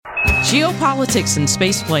Geopolitics and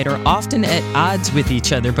spaceflight are often at odds with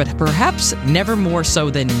each other, but perhaps never more so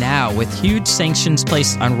than now, with huge sanctions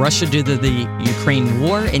placed on Russia due to the Ukraine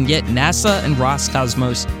war, and yet NASA and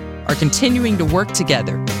Roscosmos are continuing to work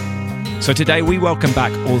together. So today we welcome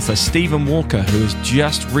back author Stephen Walker, who has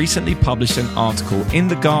just recently published an article in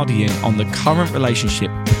The Guardian on the current relationship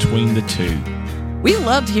between the two. We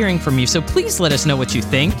love hearing from you, so please let us know what you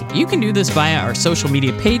think. You can do this via our social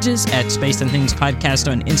media pages at Space and Things Podcast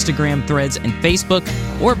on Instagram, Threads, and Facebook,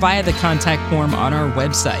 or via the contact form on our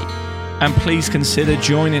website. And please consider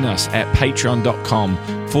joining us at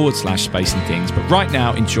patreon.com/Space and Things. But right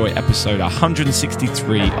now, enjoy episode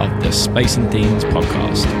 163 of the Space and Things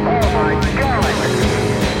podcast. Oh my God!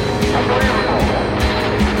 Unbelievable!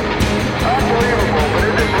 Unbelievable, but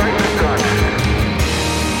isn't it great this time?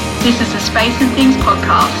 This is the Space and Things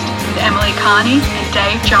podcast with Emily Carney and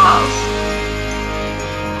Dave Giles.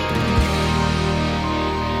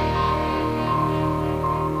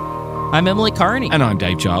 I'm Emily Carney. And I'm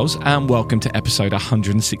Dave Giles, and welcome to episode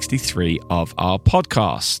 163 of our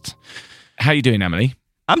podcast. How are you doing, Emily?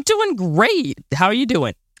 I'm doing great. How are you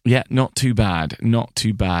doing? Yeah, not too bad. Not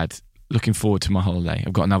too bad. Looking forward to my holiday.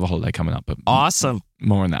 I've got another holiday coming up, but awesome.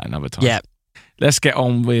 More on that another time. Yeah. Let's get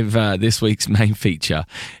on with this week's main feature.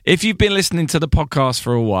 If you've been listening to the podcast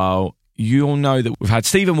for a while, you'll know that we've had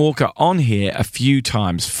Stephen Walker on here a few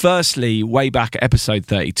times. Firstly, way back at episode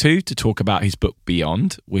 32 to talk about his book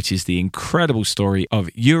Beyond, which is the incredible story of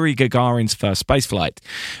Yuri Gagarin's first spaceflight.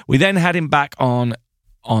 We then had him back on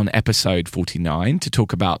episode 49 to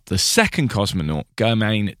talk about the second cosmonaut,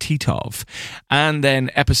 Germain Titov, and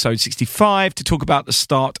then episode 65 to talk about the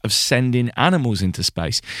start of sending animals into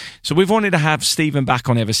space. So we've wanted to have Stephen back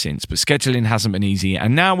on ever since, but scheduling hasn't been easy,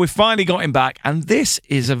 and now we've finally got him back, and this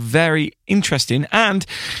is a very interesting and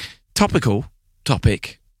topical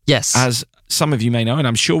topic. Yes. As some of you may know, and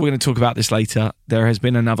I'm sure we're going to talk about this later, there has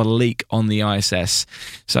been another leak on the ISS,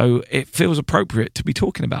 so it feels appropriate to be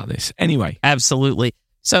talking about this. Anyway. Absolutely.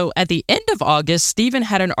 So at the end of August, Stephen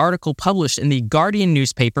had an article published in the Guardian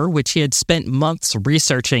newspaper, which he had spent months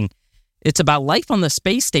researching. It's about life on the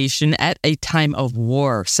space station at a time of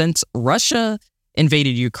war. Since Russia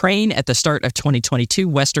invaded Ukraine at the start of 2022,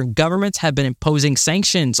 Western governments have been imposing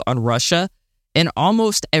sanctions on Russia in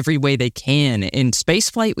almost every way they can. In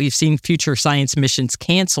spaceflight, we've seen future science missions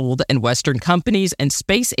canceled, and Western companies and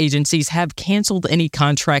space agencies have canceled any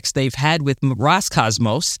contracts they've had with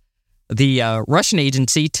Roscosmos, the Russian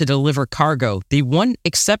agency, to deliver cargo. The one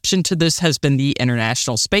exception to this has been the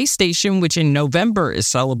International Space Station, which in November is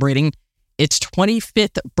celebrating its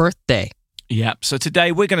 25th birthday. Yeah, so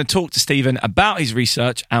today we're going to talk to Stephen about his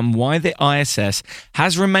research and why the ISS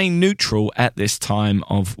has remained neutral at this time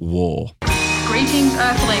of war. Greetings,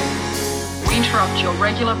 Earthlings. We interrupt your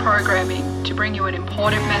regular programming to bring you an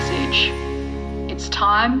important message. It's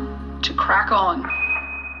time to crack on.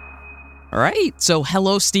 All right, so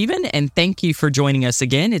hello, Stephen, and thank you for joining us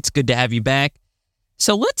again. It's good to have you back.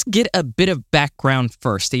 So let's get a bit of background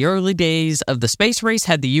first. The early days of the space race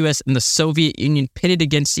had the U.S. and the Soviet Union pitted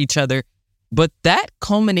against each other, but that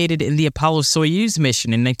culminated in the Apollo-Soyuz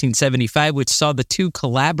mission in 1975, which saw the two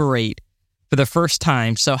collaborate for the first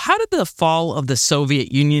time. So how did the fall of the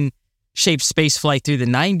Soviet Union shape spaceflight through the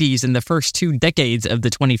 90s and the first 2 decades of the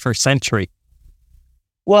 21st century?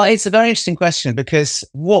 Well, it's a very interesting question because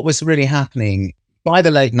what was really happening by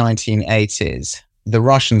the late 1980s, the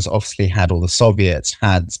Russians obviously had, or the Soviets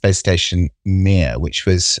had, Space Station Mir, which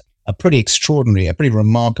was a pretty extraordinary, a pretty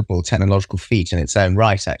remarkable technological feat in its own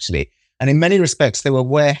right, actually. And in many respects, they were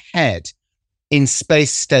way ahead in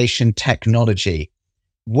space station technology,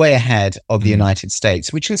 way ahead of the United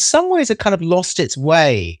States, which in some ways had kind of lost its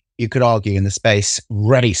way, you could argue, in the space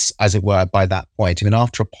race, as it were, by that point. I mean,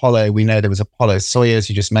 after Apollo, we know there was Apollo-Soyuz,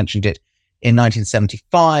 you just mentioned it, in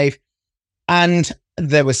 1975. And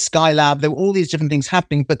there was Skylab, there were all these different things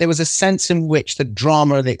happening, but there was a sense in which the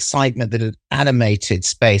drama, the excitement that had animated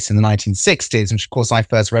space in the 1960s, which of course I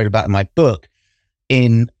first wrote about in my book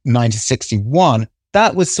in 1961,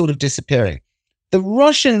 that was sort of disappearing. The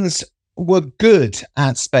Russians were good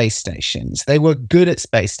at space stations. They were good at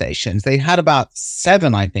space stations. They had about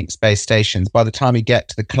 7, I think, space stations by the time we get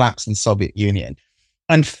to the collapse of the Soviet Union.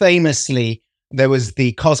 And famously, there was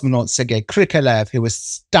the cosmonaut Sergei Krikalev, who was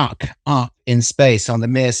stuck up in space on the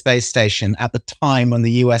Mir space station at the time when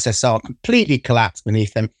the USSR completely collapsed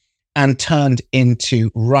beneath him and turned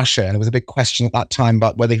into Russia. And there was a big question at that time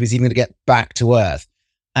about whether he was even going to get back to Earth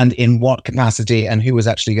and in what capacity and who was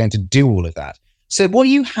actually going to do all of that. So what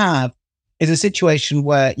you have is a situation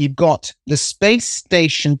where you've got the space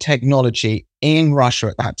station technology in Russia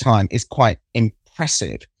at that time is quite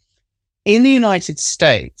impressive. In the United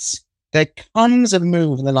States, there comes a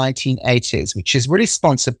move in the 1980s, which is really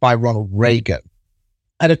sponsored by Ronald Reagan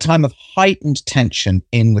at a time of heightened tension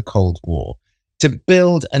in the Cold War, to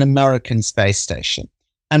build an American space station.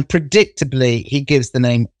 And predictably, he gives the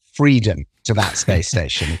name Freedom to that space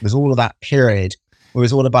station. It was all of that period where it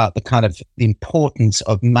was all about the importance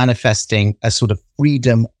of manifesting a sort of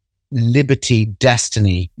freedom, liberty,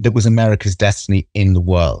 destiny that was America's destiny in the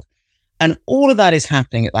world. And all of that is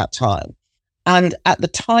happening at that time. And at the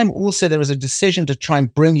time, also, there was a decision to try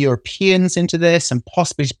and bring Europeans into this and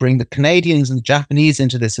possibly to bring the Canadians and the Japanese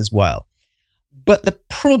into this as well. But the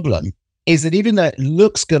problem is that even though it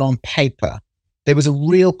looks good on paper, there was a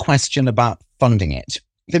real question about funding it.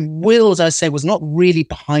 The will, as I say, was not really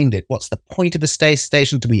behind it. What's the point of a space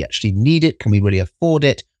station? Do we actually need it? Can we really afford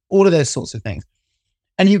it? All of those sorts of things.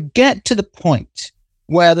 And you get to the point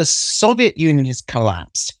where the Soviet Union has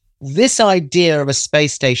collapsed. This idea of a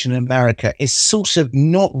space station in America is sort of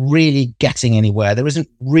not really getting anywhere. There isn't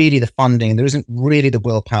really the funding. There isn't really the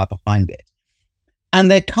willpower behind it. And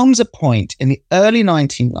there comes a point in the early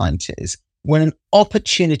 1990s when an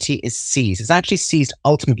opportunity is seized. It's actually seized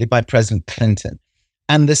ultimately by President Clinton.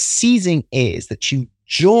 And the seizing is that you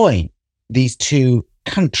join these two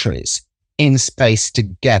countries in space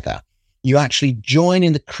together. You actually join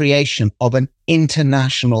in the creation of an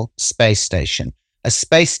international space station. A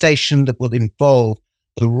space station that will involve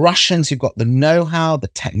the Russians who've got the know-how, the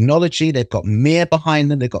technology, they've got Mir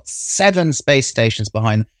behind them, they've got 7 space stations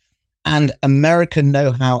behind them, and American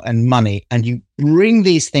know-how and money. And you bring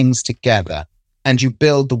these things together and you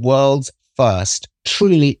build the world's first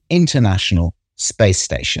truly international space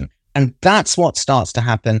station. And that's what starts to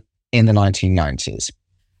happen in the 1990s.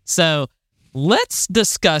 So let's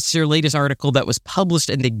discuss your latest article that was published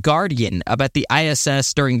in The Guardian about the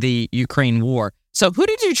ISS during the Ukraine war. So who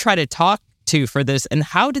did you try to talk to for this, and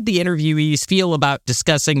how did the interviewees feel about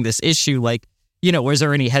discussing this issue? Like, was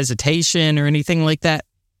there any hesitation or anything like that?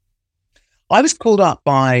 I was called up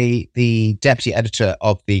by the deputy editor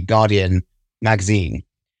of The Guardian magazine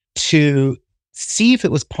to see if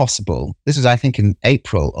it was possible, this was I think in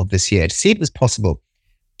April of this year, to see if it was possible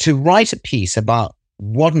to write a piece about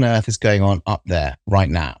what on earth is going on up there right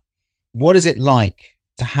now. What is it like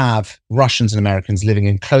to have Russians and Americans living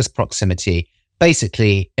in close proximity,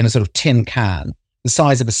 basically in a sort of tin can, the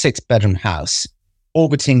size of a 6-bedroom house,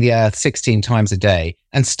 orbiting the Earth 16 times a day,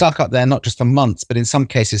 and stuck up there not just for months, but in some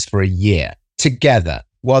cases for a year, together,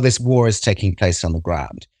 while this war is taking place on the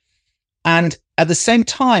ground. And at the same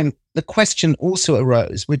time, the question also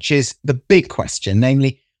arose, which is the big question,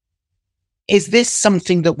 namely, is this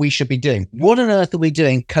something that we should be doing? What on earth are we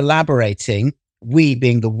doing collaborating, we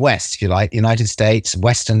being the West, if you like, the United States,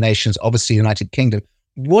 Western nations, obviously the United Kingdom?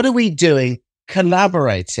 What are we doing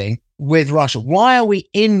collaborating with Russia? Why are we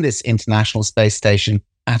in this international space station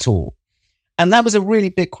at all? And that was a really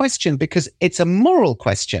big question because it's a moral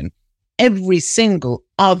question. Every single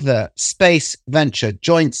other space venture,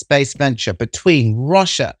 joint space venture between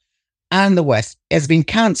Russia and the West has been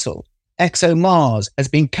cancelled. ExoMars has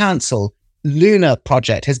been cancelled. Lunar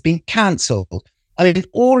project has been cancelled. I mean,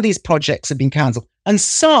 all of these projects have been cancelled. And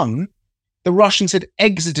some the Russians had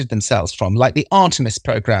exited themselves from, like the Artemis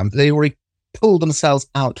program, they already pulled themselves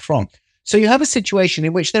out from. So you have a situation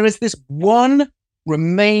in which there is this one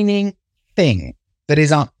remaining thing that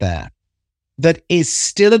is up there that is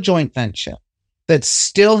still a joint venture, that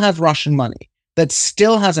still has Russian money, that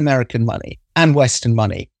still has American money and Western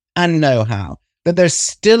money and know-how, that there's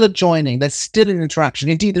still a joining, there's still an interaction.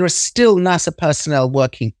 Indeed, there are still NASA personnel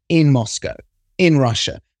working in Moscow, in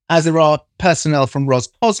Russia, as there are personnel from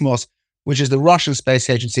Roscosmos, which is the Russian space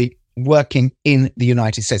agency, working in the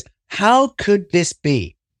United States. How could this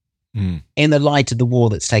be in the light of the war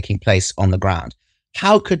that's taking place on the ground?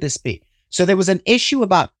 How could this be? So there was an issue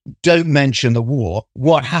about don't mention the war.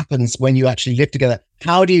 What happens when you actually live together?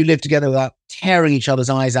 How do you live together without tearing each other's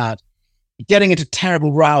eyes out, getting into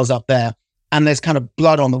terrible rows up there, and there's kind of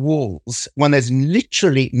blood on the walls when there's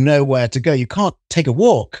literally nowhere to go? You can't take a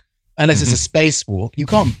walk unless it's a spacewalk. You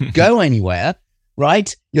can't go anywhere,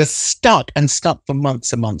 right? You're stuck for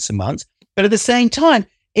months and months and months. But at the same time,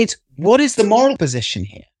 it's what is the moral position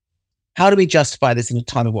here? How do we justify this in a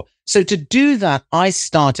time of war? So to do that, I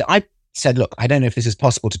said, look, I don't know if this is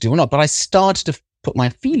possible to do or not, but I started to put my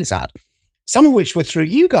feelers out, some of which were through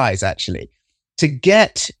you guys, actually, to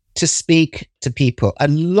get to speak to people. A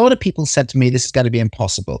lot of people said to me, this is going to be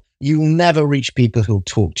impossible. You'll never reach people who'll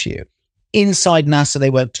talk to you. Inside NASA, they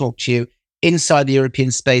won't talk to you. Inside the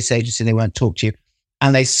European Space Agency, they won't talk to you.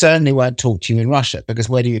 And they certainly won't talk to you in Russia, because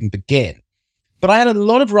where do you even begin? But I had a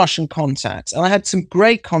lot of Russian contacts, and I had some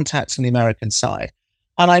great contacts on the American side.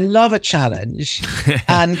 And I love a challenge.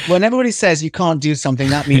 And when everybody says you can't do something,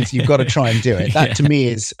 that means you've got to try and do it. That to me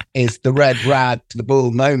is the red rag to the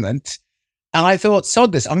bull moment. And I thought,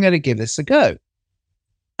 sod this, I'm going to give this a go.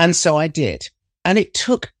 And so I did. And it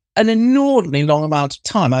took an inordinately long amount of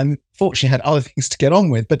time. I unfortunately had other things to get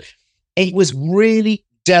on with, but it was really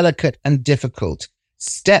delicate and difficult,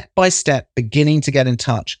 step by step, beginning to get in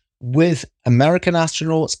touch with American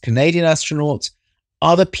astronauts, Canadian astronauts,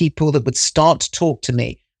 other people that would start to talk to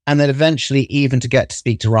me, and then eventually even to get to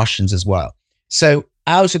speak to Russians as well. So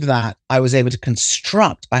out of that, I was able to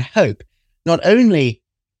construct, I hope, not only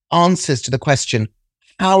answers to the question,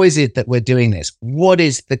 how is it that we're doing this? What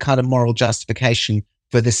is the kind of moral justification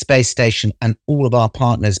for the space station and all of our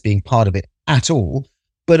partners being part of it at all?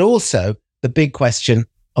 But also the big question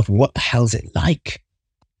of what the hell's it like?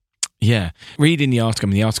 Yeah. Reading the article, I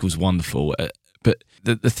mean, the article was wonderful. But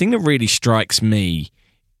the thing that really strikes me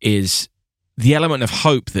is the element of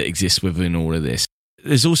hope that exists within all of this.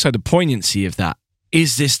 There's also the poignancy of that.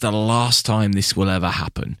 Is this the last time this will ever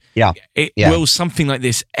happen? Yeah. Will something like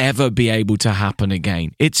this ever be able to happen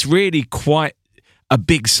again? It's really quite a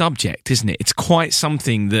big subject, isn't it? It's quite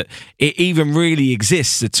something that it even really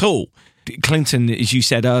exists at all. Clinton, as you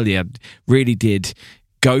said earlier, really did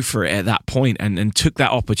go for it at that point and took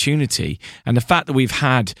that opportunity. And the fact that we're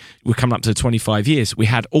coming up to 25 years, we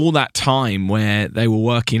had all that time where they were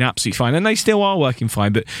working absolutely fine, and they still are working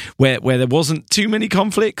fine, but where there wasn't too many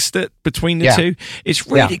conflicts between the two, it's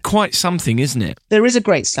really quite something, isn't it? There is a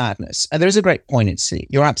great sadness and there is a great poignancy.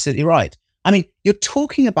 You're absolutely right. I mean, you're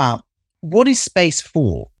talking about what is space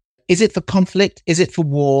for? Is it for conflict? Is it for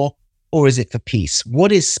war? Or is it for peace?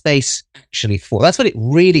 What is space actually for? That's what it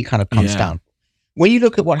really kind of comes down to. When you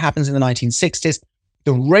look at what happens in the 1960s,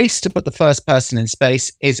 the race to put the first person in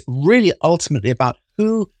space is really ultimately about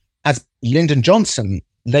who, as Lyndon Johnson,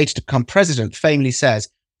 later to become president, famously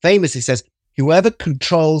says, whoever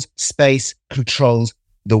controls space controls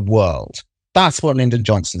the world. That's what Lyndon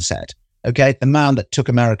Johnson said, okay? The man that took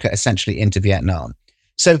America essentially into Vietnam.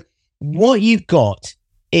 So what you've got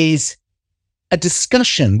is a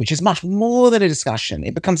discussion, which is much more than a discussion.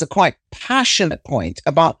 It becomes a quite passionate point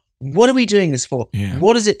about what are we doing this for? Yeah.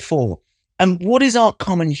 What is it for? And what is our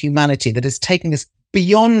common humanity that is taking us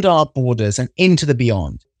beyond our borders and into the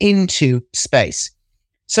beyond, into space?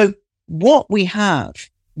 So what we have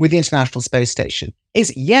with the International Space Station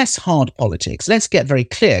is, yes, hard politics. Let's get very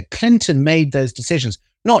clear. Clinton made those decisions,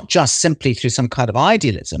 not just simply through some kind of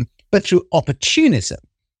idealism, but through opportunism.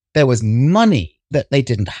 There was money that they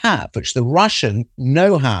didn't have, which the Russian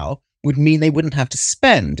know-how would mean they wouldn't have to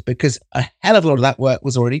spend, because a hell of a lot of that work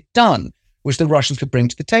was already done, which the Russians could bring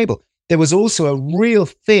to the table. There was also a real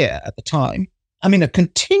fear at the time, I mean, a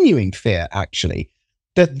continuing fear, actually,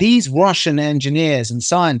 that these Russian engineers and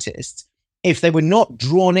scientists, if they were not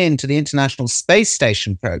drawn into the International Space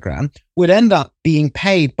Station program, would end up being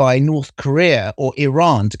paid by North Korea or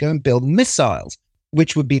Iran to go and build missiles,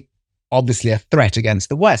 which would be obviously a threat against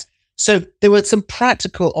the West. So there were some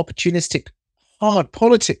practical, opportunistic, hard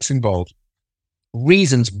politics involved,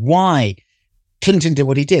 reasons why Clinton did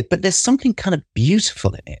what he did. But there's something kind of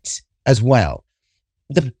beautiful in it as well.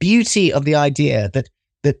 The beauty of the idea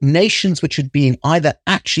that nations which had been either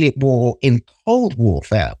actually at war in cold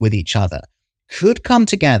warfare with each other could come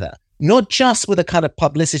together, not just with a kind of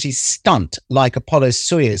publicity stunt like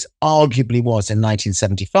Apollo-Soyuz arguably was in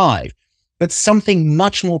 1975, but something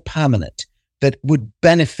much more permanent that would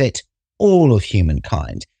benefit all of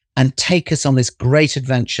humankind and take us on this great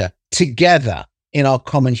adventure together in our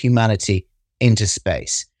common humanity into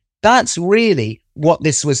space. That's really what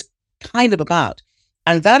this was kind of about.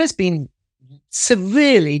 And that has been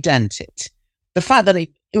severely dented. The fact that it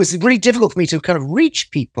was really difficult for me to kind of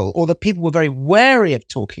reach people, or that people were very wary of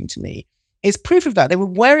talking to me, is proof of that. They were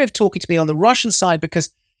wary of talking to me on the Russian side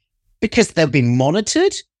because they've been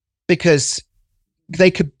monitored, because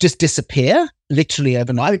they could just disappear literally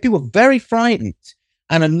overnight. I mean, people were very frightened.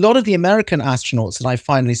 And a lot of the American astronauts that I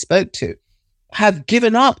finally spoke to have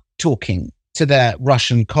given up talking to their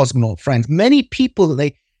Russian cosmonaut friends. Many people that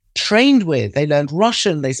they trained with, they learned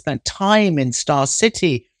Russian, they spent time in Star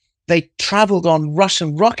City, they traveled on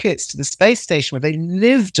Russian rockets to the space station, where they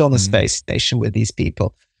lived on the space station with these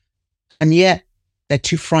people. And yet they're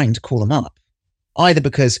too frightened to call them up, either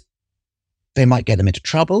because they might get them into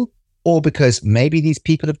trouble, or because maybe these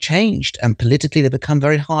people have changed and politically they've become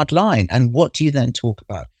very hardline. And what do you then talk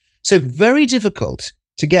about? So very difficult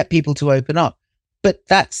to get people to open up. But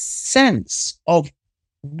that sense of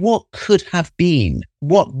what could have been,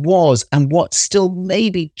 what was, and what still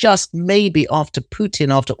maybe, just maybe after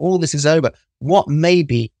Putin, after all this is over, what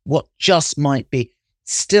maybe, what just might be,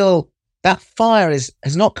 still that fire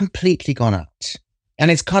has not completely gone out.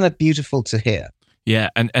 And it's kind of beautiful to hear. Yeah,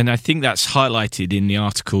 and I think that's highlighted in the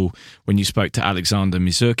article when you spoke to Alexander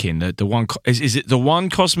Mizurkin. The one is it the one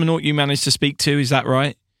cosmonaut you managed to speak to? Is that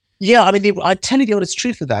right? Yeah, I mean, I tell you the honest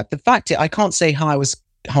truth of that. The fact I can't say how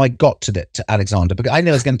I got to Alexander, because I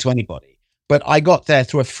never was going to anybody. But I got there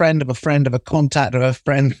through a friend of a friend of a contact of a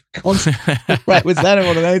friend. Right, was that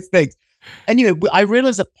one of those things? And I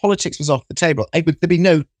realized that politics was off the table. There'd be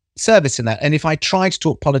no service in that. And if I tried to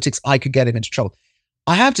talk politics, I could get him into trouble.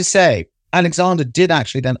 I have to say, Alexander did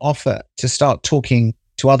actually then offer to start talking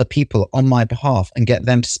to other people on my behalf and get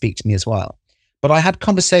them to speak to me as well. But I had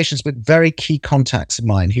conversations with very key contacts of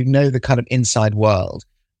mine who know the kind of inside world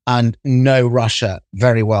and know Russia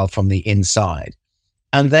very well from the inside.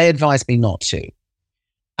 And they advised me not to.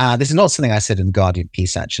 This is not something I said in the Guardian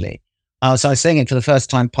piece, actually. So I'm saying it for the first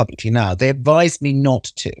time publicly now. They advised me not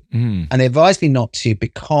to. And they advised me not to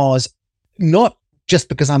not just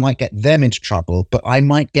because I might get them into trouble, but I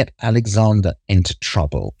might get Alexander into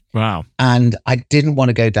trouble. Wow. And I didn't want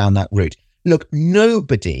to go down that route. Look,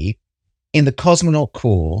 nobody in the cosmonaut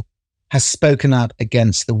corps has spoken out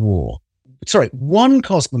against the war. Sorry, one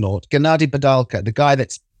cosmonaut, Gennady Badalka, the guy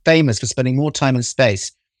that's famous for spending more time in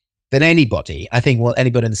space than anybody,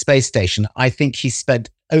 anybody in the space station. I think he spent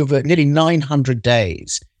over nearly 900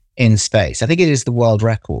 days in space. I think it is the world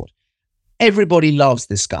record. Everybody loves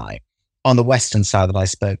this guy on the Western side that I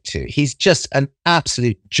spoke to. He's just an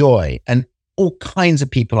absolute joy. And all kinds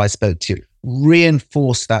of people I spoke to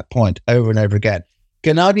reinforced that point over and over again.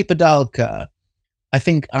 Gennady Badalka, I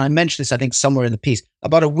think, and I mentioned this, somewhere in the piece,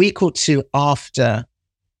 about a week or two after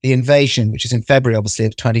the invasion, which is in February, obviously,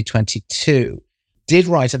 of 2022, did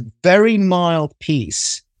write a very mild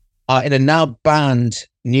piece in a now banned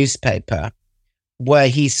newspaper where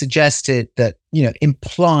he suggested that,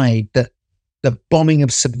 implied that the bombing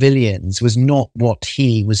of civilians was not what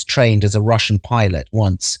he was trained as a Russian pilot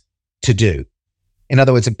once to do. In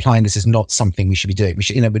other words, implying this is not something we should be doing. We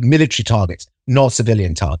should, with military targets, not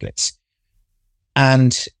civilian targets.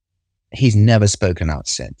 And he's never spoken out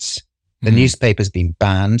since. The newspaper's been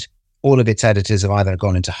banned. All of its editors have either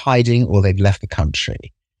gone into hiding or they've left the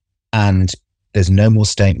country. And there's no more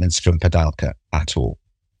statements from Padalka at all.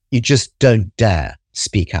 You just don't dare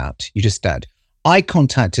speak out. You just don't. I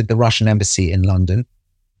contacted the Russian embassy in London.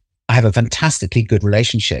 I have a fantastically good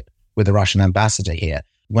relationship with the Russian ambassador here.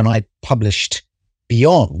 When I published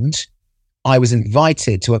Beyond, I was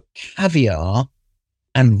invited to a caviar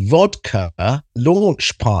and vodka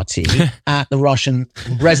launch party at the Russian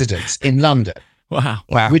residence in London. Wow.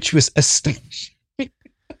 Which was astonishing.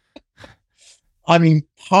 I mean,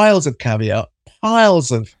 piles of caviar,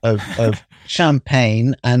 piles of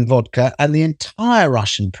champagne and vodka, and the entire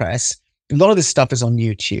Russian press. A lot of this stuff is on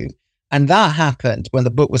YouTube. And that happened when the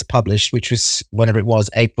book was published, which was, whenever it was,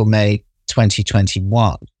 April, May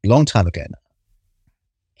 2021, a long time ago now.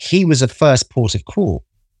 He was a first port of call.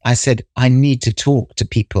 I said, I need to talk to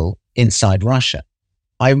people inside Russia.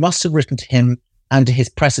 I must have written to him and to his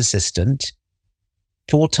press assistant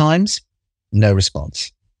 4 times. No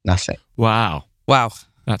response. Nothing. Wow.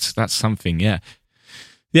 That's something. Yeah.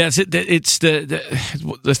 Yeah. It's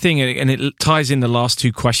the thing, and it ties in the last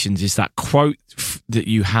 2 questions. Is that quote that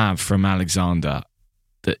you have from Alexander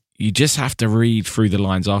that you just have to read through the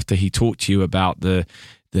lines after he talked to you about the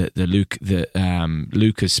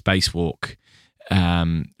Luca's spacewalk.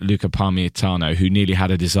 Luca Parmitano, who nearly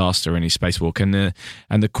had a disaster in his spacewalk,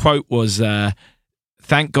 and the quote was,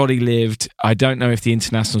 "Thank God he lived. I don't know if the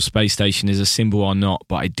International Space Station is a symbol or not,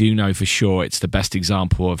 but I do know for sure it's the best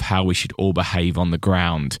example of how we should all behave on the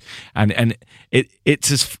ground." And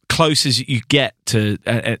it's as close as you get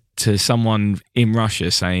to someone in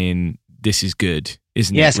Russia saying this is good,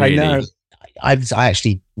 isn't it? Yes, really? I know. I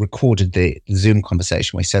actually recorded the Zoom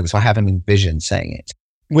conversation where he said this. So I have him in vision saying it,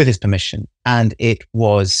 with his permission. And it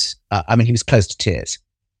was, he was close to tears.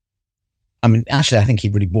 Actually, I think he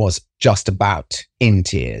really was just about in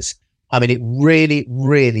tears. It really,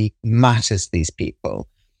 really matters to these people.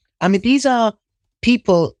 These are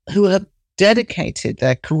people who have dedicated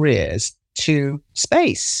their careers to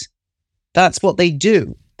space. That's what they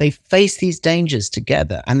do. They face these dangers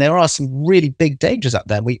together. And there are some really big dangers up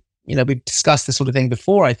there. We've discussed this sort of thing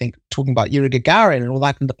before, I think, talking about Yuri Gagarin and all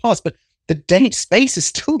that in the past, but space is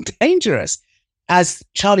still dangerous. As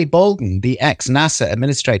Charlie Bolden, the ex-NASA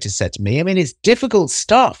administrator, said to me, it's difficult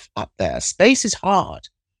stuff up there. Space is hard.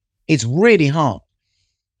 It's really hard.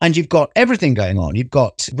 And you've got everything going on. You've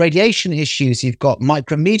got radiation issues. You've got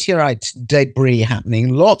micrometeorite debris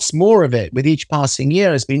happening, lots more of it with each passing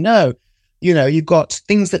year, as we know. You've got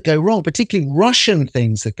things that go wrong, particularly Russian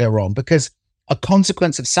things that go wrong, because a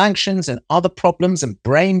consequence of sanctions and other problems and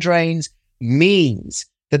brain drains means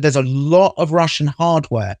that there's a lot of Russian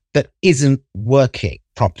hardware that isn't working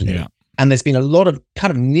properly. Yeah. And there's been a lot of kind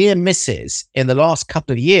of near misses in the last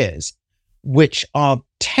couple of years, which are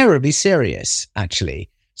terribly serious, actually.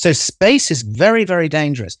 So space is very, very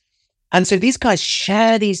dangerous. And so these guys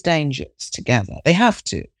share these dangers together. They have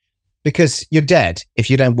to, because you're dead if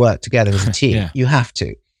you don't work together as a team. Yeah. You have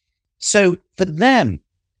to. So for them,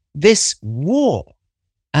 this war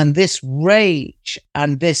and this rage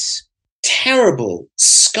and this terrible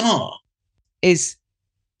scar is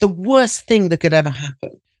the worst thing that could ever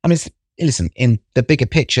happen. I mean, listen, in the bigger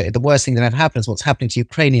picture, the worst thing that ever happened is what's happening to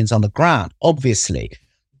Ukrainians on the ground, obviously.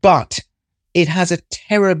 But it has a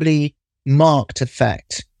terribly marked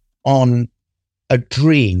effect on a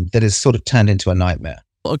dream that has sort of turned into a nightmare.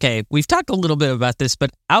 Okay, we've talked a little bit about this,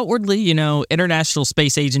 but outwardly, international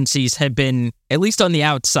space agencies have been, at least on the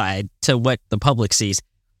outside to what the public sees,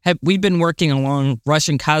 we've been working along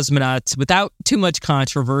Russian cosmonauts without too much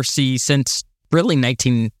controversy since really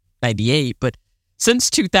 1998, but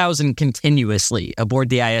since 2000 continuously aboard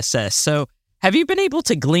the ISS. So have you been able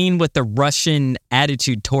to glean what the Russian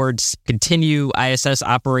attitude towards continue ISS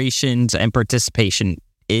operations and participation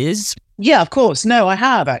is? Yeah, of course. No, I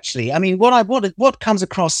have actually. I mean, what comes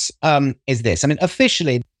across is this. I mean,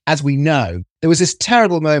 officially, as we know, there was this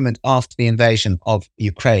terrible moment after the invasion of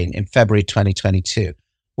Ukraine in February 2022,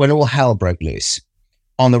 when all hell broke loose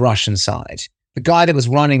on the Russian side. The guy that was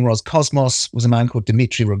running Roscosmos was a man called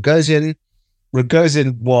Dmitry Rogozin.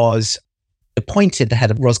 Rogozin was appointed the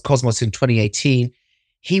head of Roscosmos in 2018.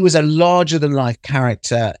 He was a larger-than-life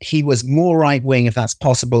character. He was more right-wing, if that's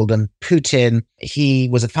possible, than Putin. He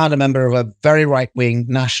was a founder member of a very right-wing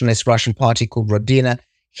nationalist Russian party called Rodina.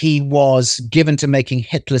 He was given to making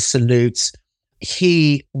Hitler salutes.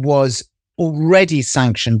 He was already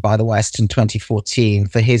sanctioned by the West in 2014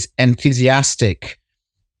 for his enthusiastic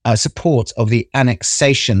support of the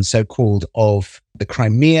annexation, so-called, of the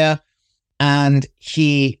Crimea. And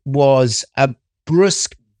he was a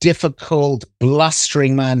brusque, difficult,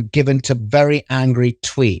 blustering man given to very angry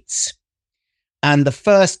tweets. And the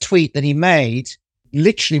first tweet that he made,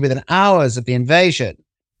 literally within hours of the invasion,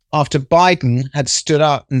 after Biden had stood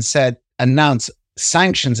up and announced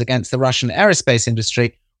sanctions against the Russian aerospace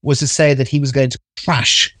industry, was to say that he was going to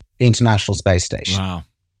crash the International Space Station.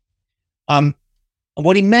 Wow.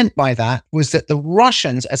 What he meant by that was that the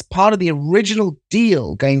Russians, as part of the original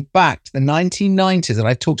deal going back to the 1990s that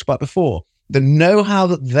I talked about before, the know-how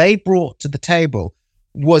that they brought to the table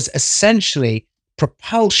was essentially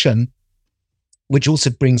propulsion, which also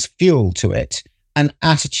brings fuel to it, and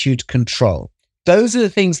attitude control. Those are the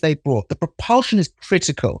things they brought. The propulsion is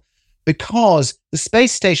critical because the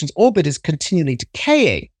space station's orbit is continually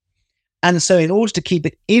decaying. And so in order to keep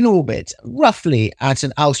it in orbit, roughly at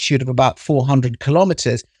an altitude of about 400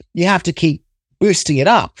 kilometers, you have to keep boosting it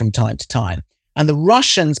up from time to time. And the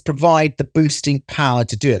Russians provide the boosting power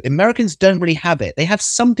to do it. The Americans don't really have it. They have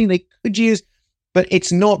something they could use, but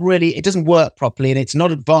it's not really, it doesn't work properly and it's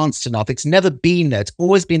not advanced enough. It's never been there. It's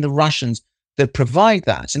always been the Russians that provide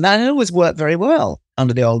that. And that always worked very well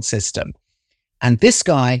under the old system. And this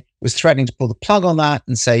guy was threatening to pull the plug on that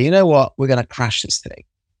and say, you know what, we're going to crash this thing.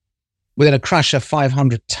 We're going to crash a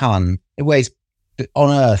 500-ton. It weighs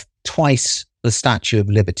on Earth twice the Statue of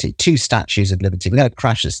Liberty, 2 statues of Liberty. We're going to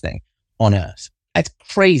crash this thing on Earth. It's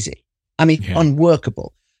crazy. I mean,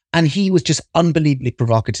 unworkable. And he was just unbelievably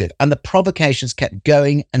provocative. And the provocations kept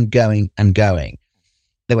going and going and going.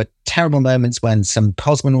 There were terrible moments when some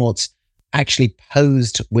cosmonauts actually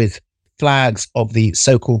posed with flags of the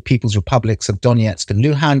so-called People's Republics of Donetsk and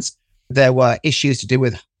Luhansk. There were issues to do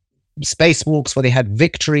with spacewalks where they had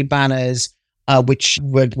victory banners, which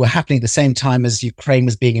were happening at the same time as Ukraine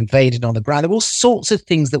was being invaded on the ground. There were all sorts of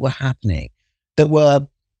things that were happening that were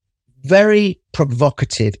very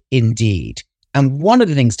provocative indeed. And one of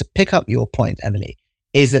the things, to pick up your point, Emily,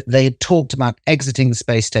 is that they had talked about exiting the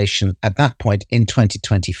space station at that point in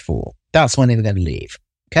 2024. That's when they were going to leave.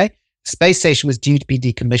 Okay. Space station was due to be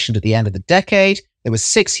decommissioned at the end of the decade. There was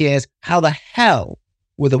 6 years. How the hell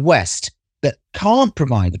were the West, that can't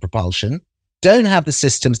provide the propulsion, don't have the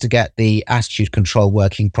systems to get the attitude control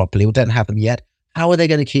working properly, or don't have them yet, how are they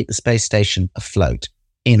going to keep the space station afloat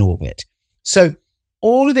in orbit? So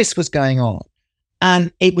all of this was going on,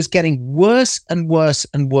 and it was getting worse and worse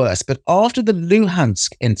and worse. But after the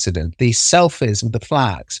Luhansk incident, the selfies with the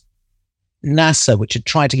flags, NASA, which had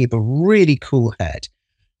tried to keep a really cool head,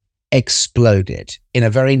 exploded in a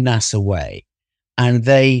very NASA way. And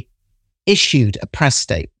they issued a press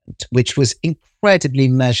statement, which was incredibly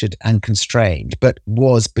measured and constrained, but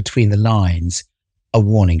was between the lines a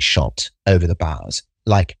warning shot over the bows.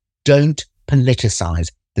 Like, don't politicize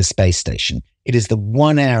the space station. It is the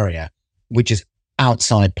one area which is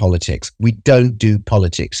outside politics. We don't do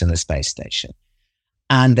politics in the space station.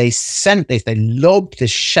 And they sent this, they lobbed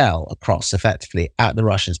this shell across effectively at the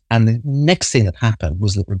Russians. And the next thing that happened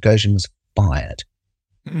was that Rogozhin was fired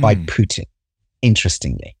by Putin,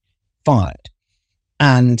 interestingly, fired.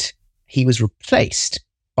 And he was replaced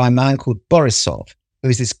by a man called Borisov, who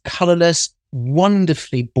is this colorless,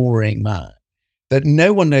 wonderfully boring man that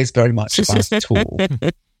no one knows very much about at all.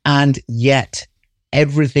 And yet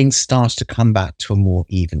everything starts to come back to a more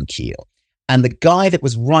even keel. And the guy that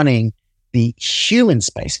was running the human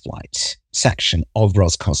spaceflight section of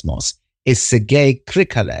Roscosmos is Sergei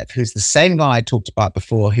Krikalev, who's the same guy I talked about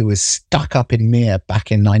before, who was stuck up in Mir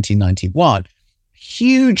back in 1991,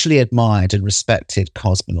 hugely admired and respected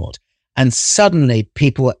cosmonaut. And suddenly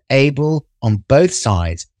people were able on both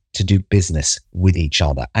sides to do business with each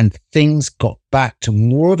other. And things got back to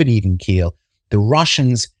more of an even keel. The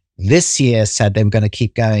Russians this year said they were going to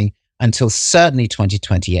keep going until certainly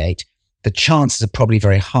 2028. The chances are probably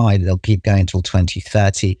very high that they'll keep going until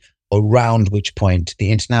 2030, around which point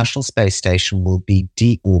the International Space Station will be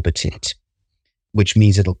deorbited, which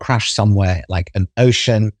means it'll crash somewhere like an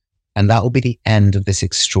ocean, and that will be the end of this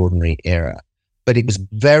extraordinary era. But it was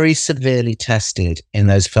very severely tested in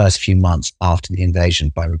those first few months after the invasion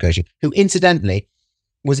by Rogozhin, who incidentally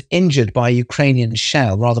was injured by a Ukrainian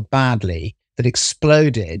shell rather badly that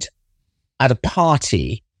exploded at a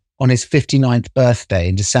party on his 59th birthday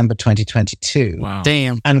in December 2022. Wow.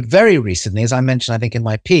 Damn. And very recently, as I mentioned, I think in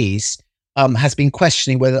my piece, has been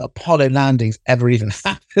questioning whether Apollo landings ever even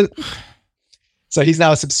happened. So he's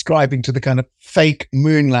now subscribing to the kind of fake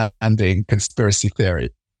moon landing conspiracy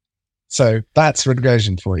theory. So that's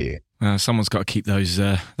Rogozhin for you. Someone's got to keep those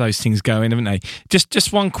things going, haven't they?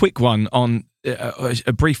 Just one quick one on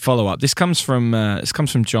a brief follow up. This comes from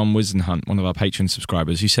John Wisenhunt, one of our Patreon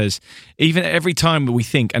subscribers, who says, even every time we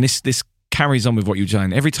think, and this carries on with what you're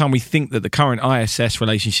saying, every time we think that the current ISS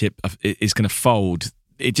relationship is going to fold,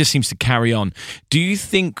 it just seems to carry on. Do you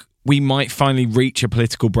think we might finally reach a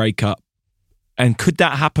political breakup, and could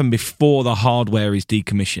that happen before the hardware is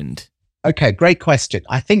decommissioned? Okay, great question.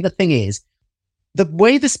 I think the thing is, the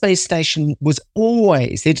way the space station was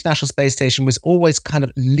always, the International Space Station was always kind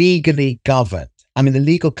of legally governed. I mean, the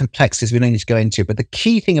legal complexities we don't need to go into, but the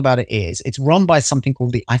key thing about it is it's run by something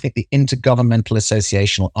called the Intergovernmental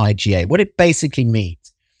Association, or IGA. What it basically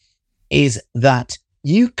means is that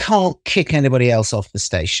you can't kick anybody else off the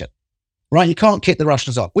station, right? You can't kick the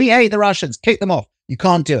Russians off. We hate the Russians, kick them off. You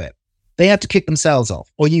can't do it. They have to kick themselves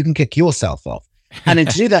off, or you can kick yourself off. And then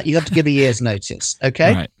to do that, you have to give a year's notice.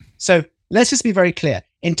 Okay. Right. So let's just be very clear.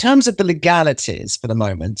 In terms of the legalities for the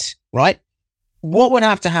moment, right? What would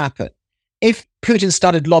have to happen? If Putin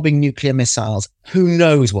started lobbing nuclear missiles, who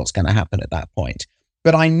knows what's going to happen at that point?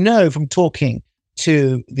 But I know from talking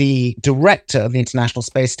to the director of the International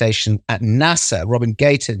Space Station at NASA, Robin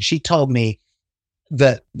Gayton, she told me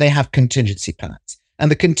that they have contingency plans.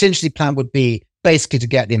 And the contingency plan would be basically to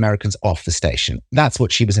get the Americans off the station. That's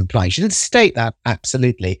what she was implying. She didn't state that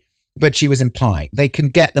absolutely, but she was implying they can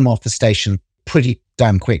get them off the station pretty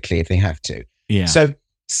damn quickly if they have to. Yeah. So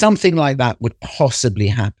something like that would possibly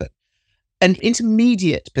happen. An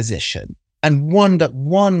intermediate position, and one that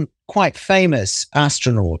one quite famous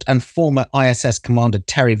astronaut and former ISS commander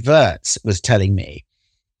Terry Virts was telling me,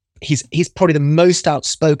 he's probably the most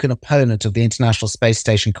outspoken opponent of the International Space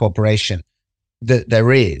Station cooperation that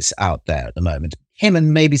there is out there at the moment. Him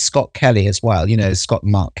and maybe Scott Kelly as well, you know, Scott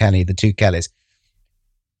and Mark Kelly, the two Kellys.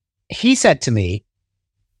 He said to me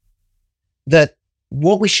that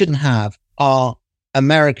what we shouldn't have are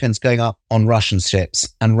Americans going up on Russian ships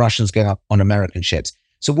and Russians going up on American ships.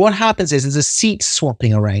 So what happens is there's a seat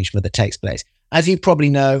swapping arrangement that takes place. As you probably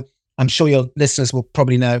know, I'm sure your listeners will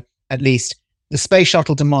probably know, at least, the space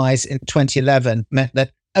shuttle demise in 2011 meant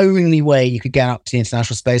that only way you could get up to the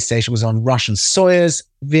International Space Station was on Russian Soyuz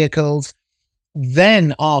vehicles.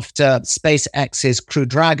 Then after SpaceX's Crew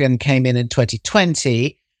Dragon came in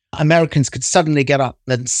 2020, Americans could suddenly get up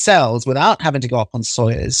themselves without having to go up on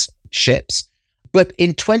Soyuz ships. But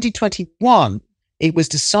in 2021, it was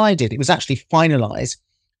decided, it was actually finalized,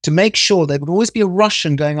 to make sure there would always be a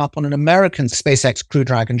Russian going up on an American SpaceX Crew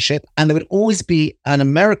Dragon ship, and there would always be an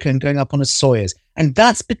American going up on a Soyuz. And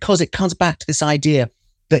that's because it comes back to this idea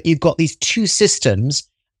that you've got these two systems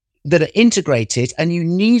that are integrated, and you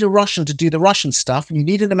need a Russian to do the Russian stuff, and you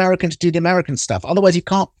need an American to do the American stuff. Otherwise, you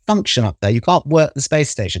can't function up there. You can't work the space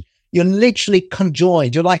station. You're literally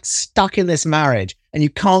conjoined. You're like stuck in this marriage, and you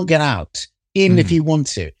can't get out, even if you want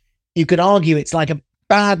to. You could argue it's like a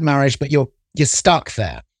bad marriage, but you're You're stuck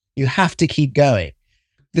there. You have to keep going.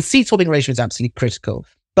 The seat swapping ratio is absolutely critical.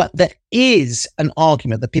 But there is an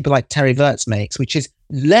argument that people like Terry Virts makes, which is,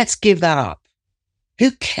 let's give that up.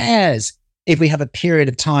 Who cares if we have a period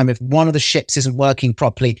of time, if one of the ships isn't working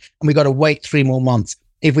properly and we've got to wait 3 more months,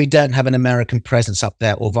 if we don't have an American presence up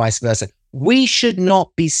there or vice versa? We should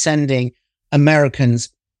not be sending Americans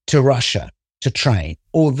to Russia to train,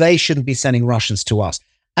 or they shouldn't be sending Russians to us.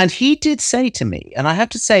 And he did say to me, and I have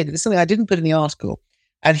to say that this is something I didn't put in the article,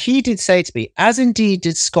 and he did say to me, as indeed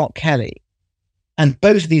did Scott Kelly, and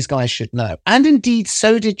both of these guys should know, and indeed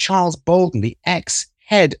so did Charles Bolden, the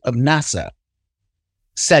ex-head of NASA,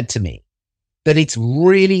 said to me that it's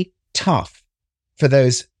really tough for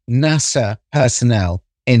those NASA personnel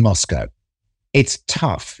in Moscow. It's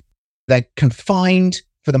tough. They're confined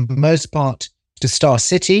for the most part to Star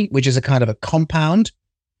City, which is a kind of a compound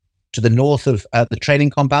to the north of the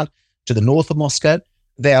training compound, to the north of Moscow.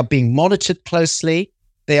 They are being monitored closely.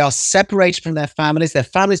 They are separated from their families. Their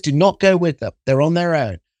families do not go with them. They're on their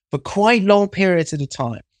own for quite long periods at a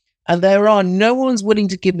time. And no one's willing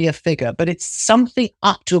to give me a figure, but it's something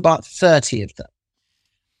up to about 30 of them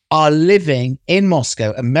are living in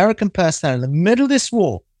Moscow. American personnel in the middle of this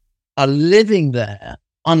war are living there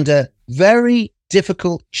under very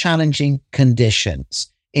difficult, challenging conditions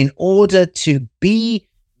in order to be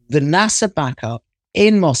the NASA backup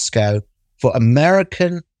in Moscow for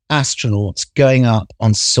American astronauts going up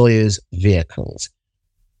on Soyuz vehicles.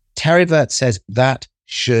 Terry Virts says that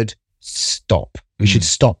should stop. We should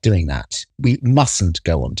stop doing that. We mustn't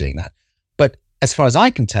go on doing that. But as far as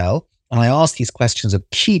I can tell, and I ask these questions of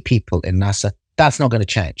key people in NASA, that's not going to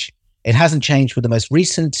change. It hasn't changed with the most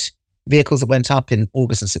recent vehicles that went up in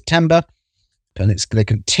August and September. And it's going to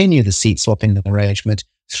continue the seat swapping arrangement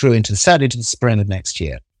through into the spring of next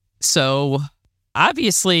year. So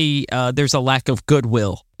obviously, there's a lack of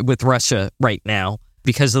goodwill with Russia right now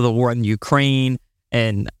because of the war in Ukraine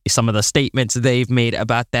and some of the statements they've made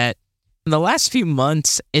about that. In the last few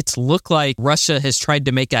months, it's looked like Russia has tried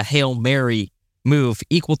to make a Hail Mary move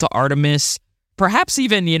equal to Artemis, perhaps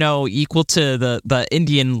even, equal to the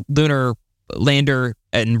Indian lunar lander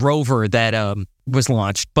and rover that was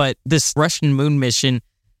launched. But this Russian moon mission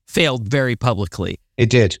failed very publicly.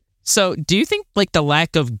 It did. So do you think the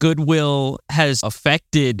lack of goodwill has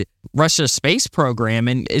affected Russia's space program?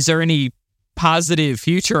 And is there any positive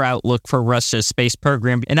future outlook for Russia's space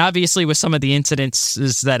program? And obviously with some of the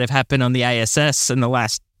incidences that have happened on the ISS in the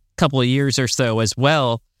last couple of years or so as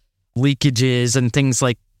well, leakages and things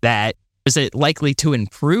like that, is it likely to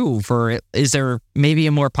improve, or is there maybe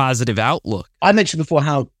a more positive outlook? I mentioned before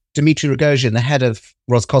how Dmitry Rogozhin, the head of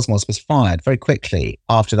Roscosmos, was fired very quickly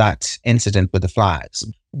after that incident with the flags.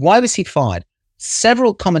 Why was he fired?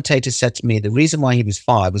 Several commentators said to me the reason why he was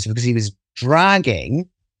fired was because he was dragging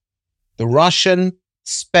the Russian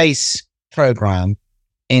space program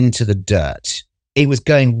into the dirt. It was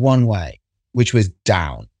going one way, which was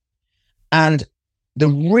down. And the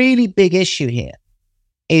really big issue here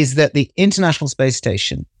is that the International Space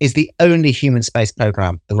Station is the only human space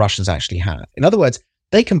program the Russians actually have. In other words,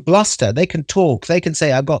 they can bluster, they can talk, they can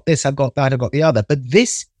say, I've got this, I've got that, I've got the other, but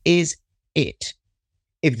this is it.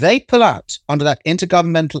 If they pull out under that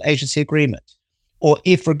intergovernmental agency agreement, or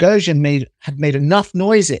if Rogozhin had made enough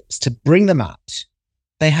noises to bring them out,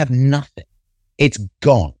 they have nothing. It's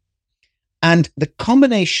gone. And the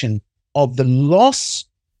combination of the loss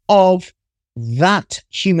of that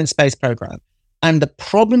human space program and the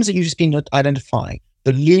problems that you've just been identifying,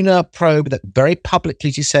 the lunar probe that very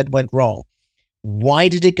publicly you said went wrong. Why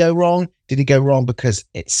did it go wrong? Did it go wrong because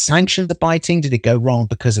it sanctioned the biting? Did it go wrong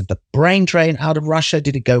because of the brain drain out of Russia?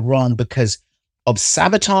 Did it go wrong because of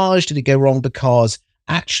sabotage? Did it go wrong because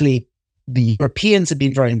actually the Europeans have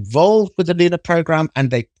been very involved with the lunar program and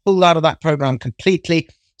they pulled out of that program completely?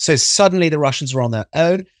 So suddenly the Russians are on their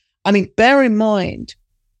own. I mean, bear in mind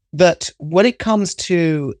that when it comes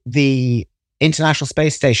to the International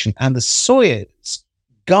Space Station and the Soyuz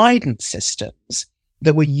guidance systems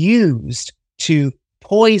that were used to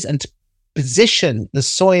poise and to position the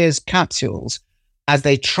Soyuz capsules as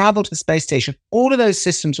they travel to the space station, all of those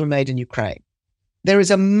systems were made in Ukraine. There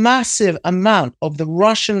is a massive amount of the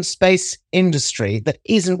Russian space industry that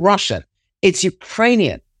isn't Russian. It's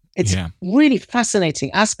Ukrainian. It's a really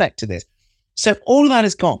fascinating aspect to this. So all of that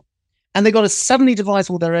is gone. And they've got to suddenly devise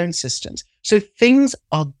all their own systems. So things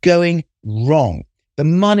are going wrong. The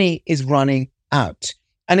money is running out.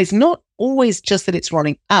 And it's not always just that it's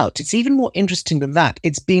running out. It's even more interesting than that.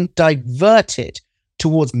 It's being diverted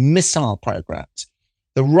towards missile programs.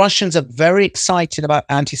 The Russians are very excited about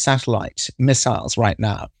anti-satellite missiles right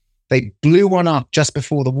now. They blew one up just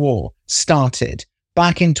before the war started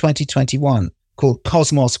back in 2021 called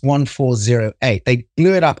Cosmos 1408. They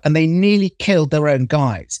blew it up and they nearly killed their own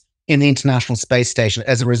guys in the International Space Station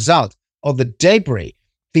as a result of the debris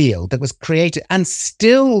field that was created and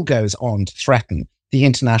still goes on to threaten the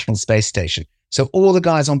International Space Station. So all the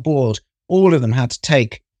guys on board, all of them had to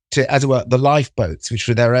take to, as it were, the lifeboats, which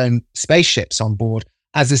were their own spaceships on board,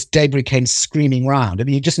 as this debris came screaming round. I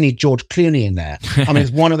mean, you just need George Clooney in there. I mean,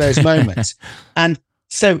 it's one of those moments. And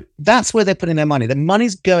so that's where they're putting their money. The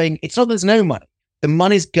money's going, it's not that there's no money. The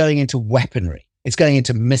money's going into weaponry. It's going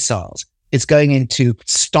into missiles. It's going into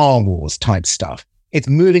Star Wars type stuff. It's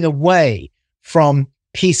moving away from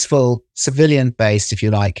peaceful, civilian-based, if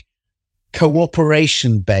you like,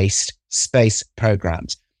 cooperation-based space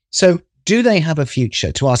programs. So do they have a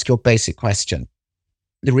future, to ask your basic question?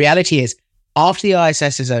 The reality is, after the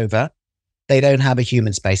ISS is over, they don't have a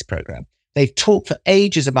human space program. They've talked for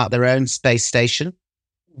ages about their own space station.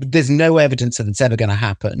 There's no evidence that it's ever going to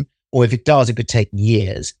happen, or if it does, it could take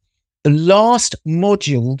years. The last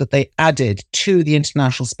module that they added to the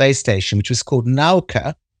International Space Station, which was called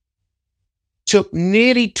Nauka, took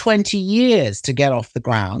nearly 20 years to get off the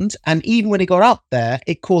ground. And even when it got up there,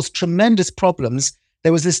 it caused tremendous problems.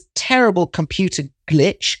 There was this terrible computer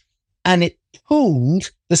glitch, and it pulled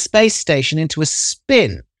the space station into a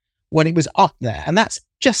spin when it was up there. And that's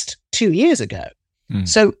just 2 years ago.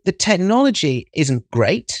 So the technology isn't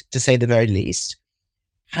great, to say the very least.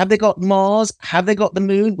 Have they got Mars? Have they got the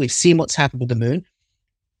moon? We've seen what's happened with the moon.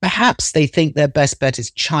 Perhaps they think their best bet is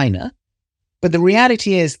China. But the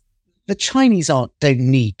reality is the Chinese don't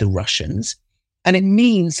need the Russians. And it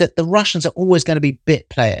means that the Russians are always going to be bit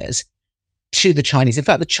players to the Chinese. In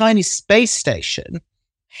fact, the Chinese space station,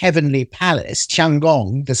 Heavenly Palace,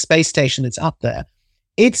 Tiangong, the space station that's up there,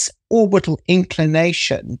 its orbital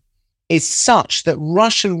inclination is such that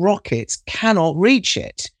Russian rockets cannot reach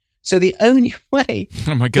it. So the only way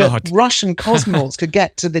that Russian cosmonauts could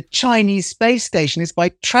get to the Chinese space station is by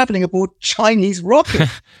traveling aboard Chinese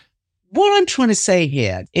rockets. What I'm trying to say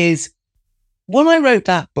here is, when I wrote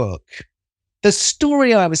that book, the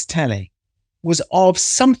story I was telling was of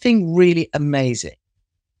something really amazing.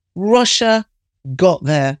 Russia got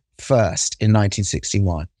there first in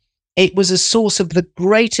 1961. It was a source of the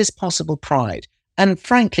greatest possible pride. And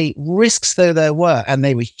frankly, risks though there were, and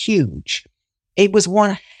they were huge, it was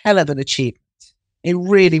one hell of an achievement. It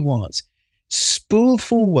really was. Spool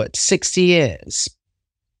forward 60 years.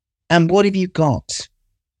 And what have you got?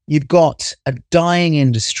 You've got a dying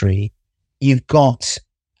industry. You've got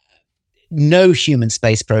no human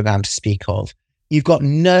space program to speak of. You've got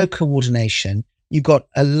no coordination. You've got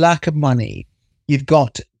a lack of money. You've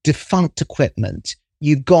got defunct equipment.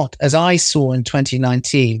 You've got, as I saw in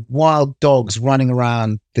 2019, wild dogs running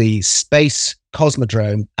around the space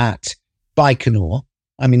cosmodrome at Baikonur.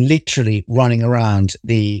 I mean, literally running around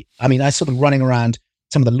I sort of running around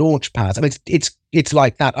some of the launch pads. I mean, it's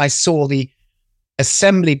like that. I saw the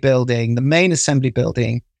assembly building, the main assembly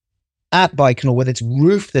building at Baikonur with its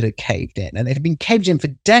roof that had caved in, and it had been caved in for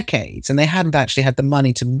decades, and they hadn't actually had the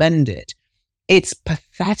money to mend it. It's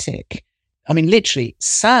pathetic. I mean, literally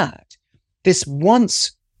sad. This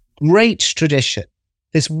once great tradition,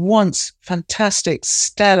 this once fantastic,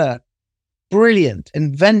 stellar, brilliant,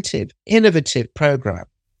 inventive, innovative program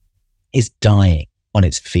is dying on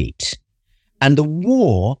its feet. And the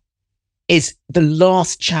war is the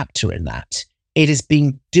last chapter in that. It has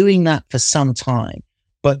been doing that for some time.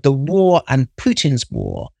 But the war, and Putin's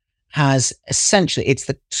war, has essentially, it's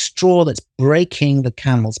the straw that's breaking the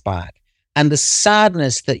camel's back. And the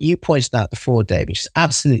sadness that you pointed out before, David, which is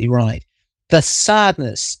absolutely right. The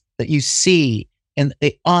sadness that you see in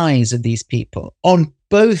the eyes of these people on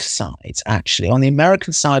both sides, actually, on the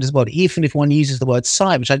American side as well, even if one uses the word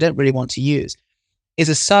side, which I don't really want to use, is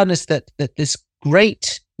a sadness that this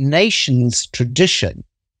great nation's tradition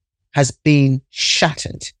has been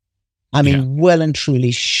shattered. I mean, well and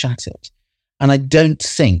truly shattered. And I don't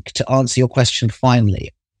think, to answer your question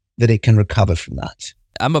finally, that it can recover from that.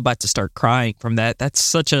 I'm about to start crying from that. That's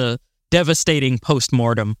such a devastating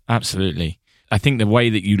post-mortem. Absolutely. I think the way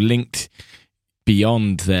that you linked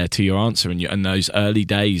beyond there to your answer and those early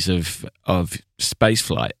days of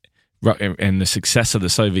spaceflight and the success of the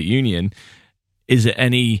Soviet Union, is it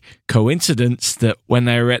any coincidence that when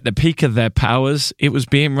they were at the peak of their powers, it was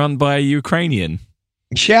being run by a Ukrainian?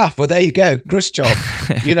 Yeah, well, there you go. Khrushchev.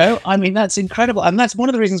 I mean, that's incredible. And that's one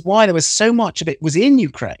of the reasons why there was so much of it was in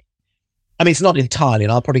Ukraine. I mean, it's not entirely,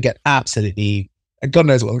 and I'll probably get absolutely, God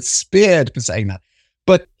knows what, speared for saying that.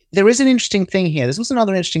 But there is an interesting thing here. There's also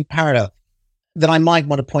another interesting parallel that I might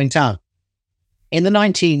want to point out. In the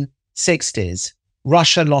 1960s,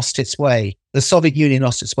 Russia lost its way. The Soviet Union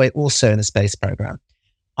lost its way also in the space program.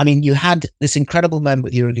 I mean, you had this incredible moment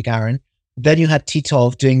with Yuri Gagarin. Then you had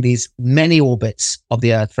Titov doing these many orbits of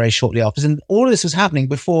the Earth very shortly after. And all of this was happening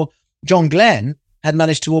before John Glenn had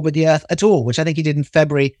managed to orbit the Earth at all, which I think he did in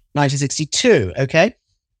February 1962, okay?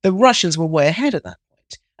 The Russians were way ahead at that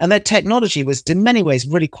point. And their technology was, in many ways,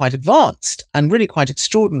 really quite advanced and really quite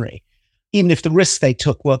extraordinary, even if the risks they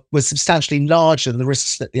took were substantially larger than the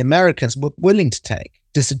risks that the Americans were willing to take.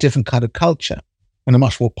 Just a different kind of culture and a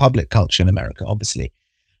much more public culture in America, obviously.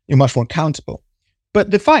 You're much more accountable.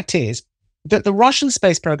 But the fact is that the Russian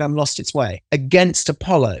space program lost its way against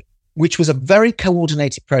Apollo, which was a very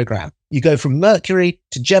coordinated program. You go from Mercury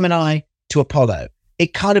to Gemini to Apollo.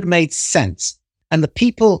 It kind of made sense. And the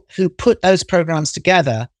people who put those programs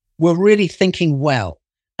together were really thinking well.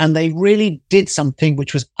 And they really did something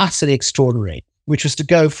which was utterly extraordinary, which was to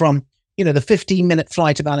go from, the 15-minute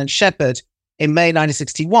flight of Alan Shepard in May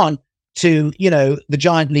 1961 to, the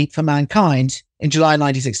giant leap for mankind in July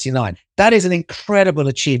 1969. That is an incredible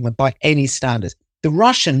achievement by any standards. The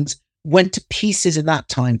Russians went to pieces in that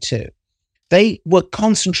time too. They were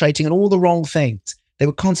concentrating on all the wrong things. They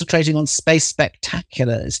were concentrating on space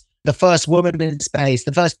spectaculars, the first woman in space,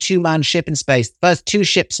 the first two-man ship in space, the first two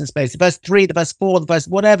ships in space, the first three, the first four, the first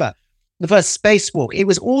whatever, the first spacewalk. It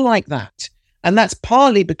was all like that. And that's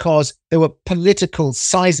partly because there were political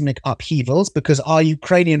seismic upheavals, because our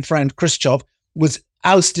Ukrainian friend Khrushchev was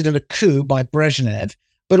ousted in a coup by Brezhnev,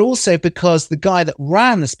 but also because the guy that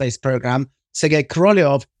ran the space program, Sergei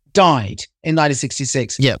Korolev, died in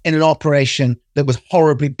 1966 in an operation that was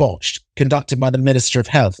horribly botched, conducted by the Minister of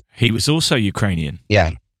Health. He was also Ukrainian.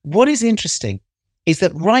 Yeah. What is interesting is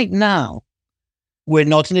that right now, we're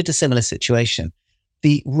not in a dissimilar situation.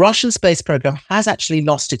 The Russian space program has actually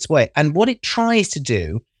lost its way. And what it tries to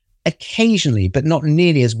do occasionally, but not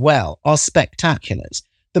nearly as well, are spectaculars.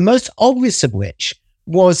 The most obvious of which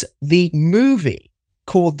was the movie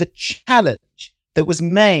called The Challenge that was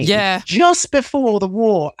made just before the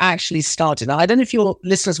war actually started. Now, I don't know if your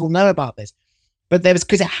listeners will know about this, but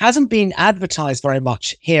because it hasn't been advertised very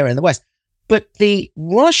much here in the West. But the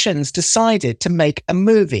Russians decided to make a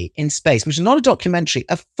movie in space, which is not a documentary,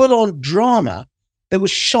 a full-on drama that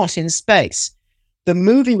was shot in space. The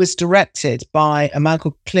movie was directed by a man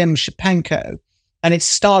called Klim Shipenko, and it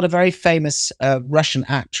starred a very famous Russian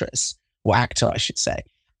actress, or actor, I should say.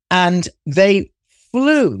 And they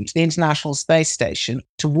flew to the International Space Station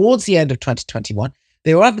towards the end of 2021.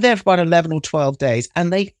 They were up there for about 11 or 12 days,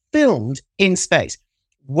 and they filmed in space.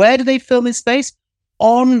 Where did they film in space?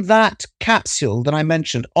 On that capsule that I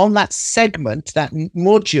mentioned, on that segment, that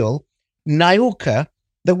module, Nauka,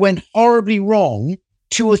 that went horribly wrong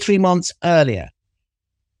 2 or 3 months earlier.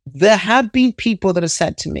 There have been people that have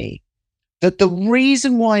said to me that the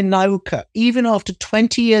reason why Nauka, even after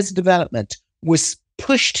 20 years of development, was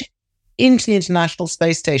pushed into the International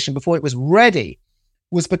Space Station before it was ready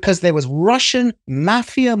was because there was Russian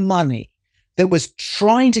mafia money that was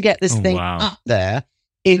trying to get this thing up there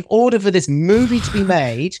in order for this movie to be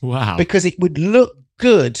made, because it would look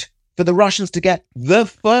good for the Russians to get the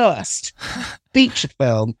first feature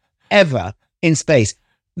film ever in space.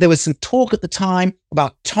 There was some talk at the time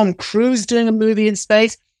about Tom Cruise doing a movie in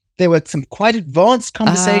space. There were some quite advanced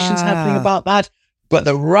conversations happening about that, but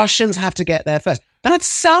the Russians have to get there first. That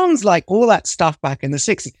sounds like all that stuff back in the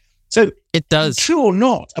 60s. So it does. True or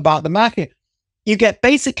not about the mafia, you get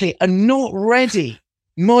basically a not ready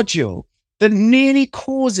module that nearly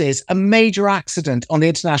causes a major accident on the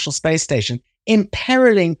International Space Station,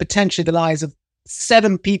 imperiling potentially the lives of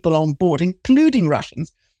 7 people on board, including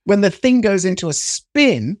Russians, when the thing goes into a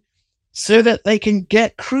spin so that they can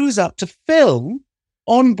get crews up to film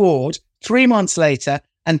on board 3 months later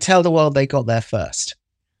and tell the world they got there first.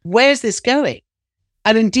 Where's this going?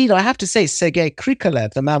 And indeed, I have to say, Sergei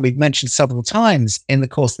Krikalev, the man we've mentioned several times in the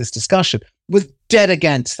course of this discussion, was dead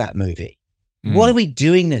against that movie. What are we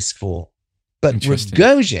doing this for? But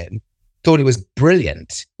Rogozhin thought it was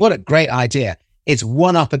brilliant. What a great idea. It's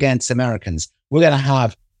one up against Americans. We're going to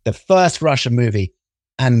have the first Russian movie,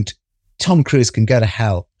 and Tom Cruise can go to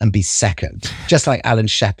hell and be second, just like Alan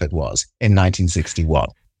Shepard was in 1961.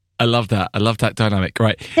 I love that. I love that dynamic.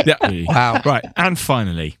 Right. Wow. Right. And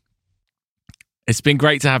finally, it's been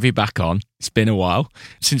great to have you back on. It's been a while.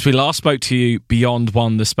 Since we last spoke to you, Beyond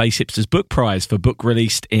won the Space Hipsters Book Prize for book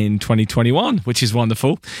released in 2021, which is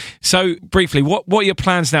wonderful. So briefly, what are your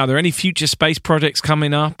plans now? Are there any future space projects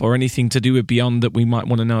coming up or anything to do with Beyond that we might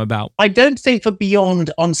want to know about? I don't think for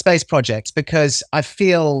Beyond on space projects, because I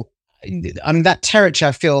feel, that territory,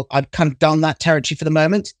 I feel I've kind of done that territory for the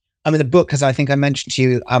moment. The book, as I think I mentioned to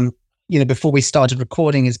you, before we started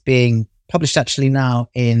recording, is being published actually now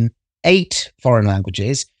in 8 foreign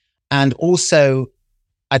languages. And also,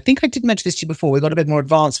 I think I did mention this to you before, we got a bit more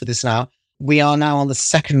advanced with this now. We are now on the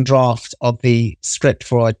second draft of the script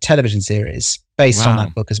for a television series based on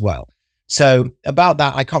that book as well. So about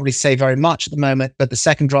that, I can't really say very much at the moment, but the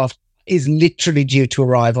second draft is literally due to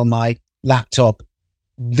arrive on my laptop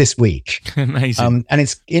this week. Amazing. And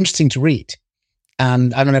it's interesting to read.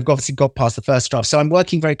 And I mean, I've obviously got past the first draft. So I'm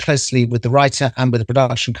working very closely with the writer and with a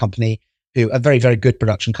production company, a very, very good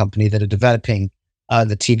production company that are developing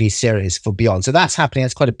the TV series for Beyond. So that's happening.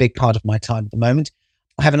 That's quite a big part of my time at the moment.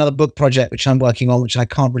 I have another book project which I'm working on, which I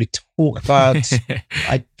can't really talk about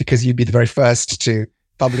because you'd be the very first to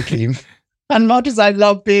publicly. And much as I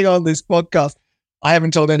love being on this podcast, I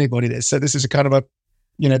haven't told anybody this. So this is a kind of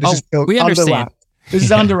this is still under wraps. This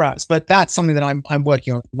is under wraps, but that's something that I'm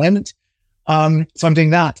working on at the moment. So I'm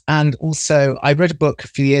doing that. And also I read a book a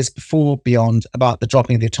few years before Beyond about the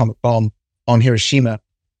dropping of the atomic bomb on Hiroshima.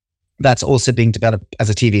 That's also being developed as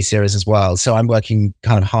a TV series as well. So I'm working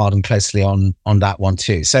kind of hard and closely on that one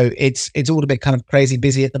too. So it's all a bit kind of crazy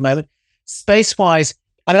busy at the moment. Space-wise,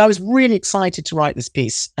 I mean, I was really excited to write this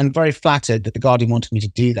piece and very flattered that The Guardian wanted me to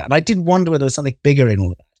do that. And I did wonder whether there was something bigger in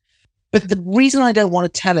all of that. But the reason I don't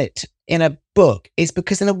want to tell it in a book is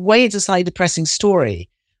because in a way it's a slightly depressing story.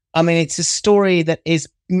 I mean, it's a story that is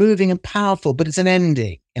moving and powerful, but it's an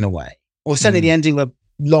ending in a way, or certainly the ending of a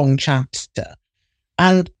long chapter.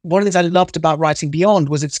 And one of the things I loved about writing Beyond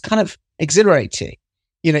was it's kind of exhilarating.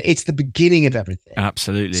 It's the beginning of everything.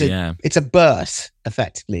 Absolutely, so yeah. It's a birth,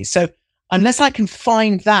 effectively. So unless I can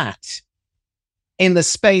find that in the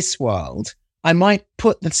space world, I might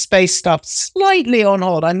put the space stuff slightly on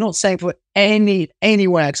hold. I'm not saying for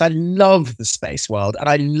anywhere, because I love the space world and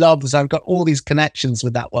I've got all these connections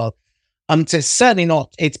with that world. So certainly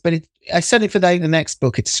not. I certainly for the next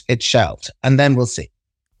book, it's shelved, and then we'll see.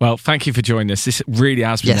 Well, thank you for joining us. This really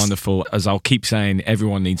has been wonderful. As I'll keep saying,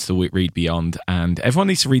 everyone needs to read Beyond, and everyone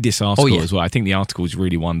needs to read this article as well. I think the article is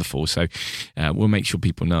really wonderful, so we'll make sure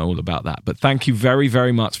people know all about that. But thank you very,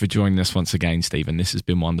 very much for joining us once again, Stephen. This has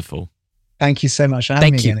been wonderful. Thank you so much for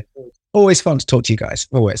having me again. It's always fun to talk to you guys.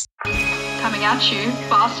 Always. Coming at you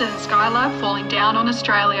faster than Skylab falling down on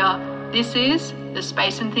Australia. This is the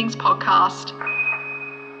Space and Things podcast.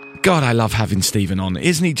 God, I love having Stephen on.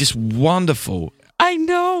 Isn't he just wonderful? I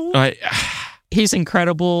know. He's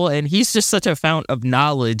incredible, and he's just such a fount of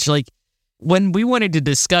knowledge. Like, when we wanted to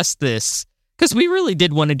discuss this, because we really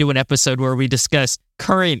did want to do an episode where we discuss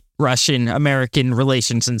current Russian-American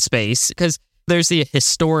relations in space, because there's the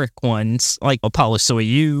historic ones, like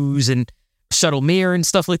Apollo-Soyuz and Shuttle Mir and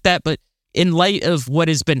stuff like that. But in light of what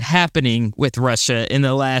has been happening with Russia in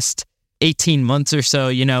the last 18 months or so,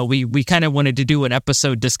 we kind of wanted to do an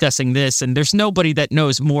episode discussing this, and there's nobody that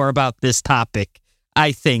knows more about this topic,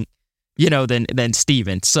 I think, than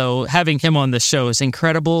Stephen. So having him on the show is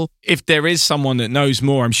incredible. If there is someone that knows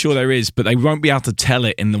more, I'm sure there is, but they won't be able to tell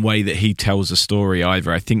it in the way that he tells a story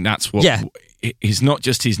either. I think that's what... Yeah. It's not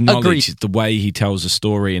just his knowledge, it's the way he tells a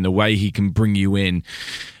story and the way he can bring you in,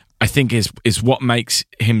 I think is what makes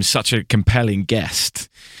him such a compelling guest.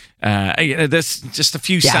 There's just a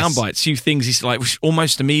few sound bites, few things. He's like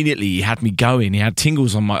almost immediately he had me going. He had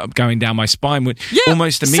tingles going down my spine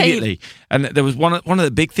almost immediately. Same. And there was one of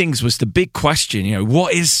the big things was the big question.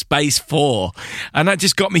 What is space for? And that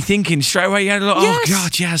just got me thinking straight away. Oh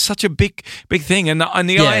God, yeah, such a big thing. And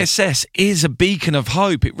the ISS is a beacon of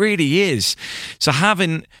hope. It really is. So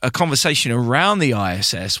having a conversation around the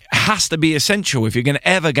ISS has to be essential if you're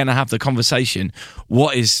ever going to have the conversation.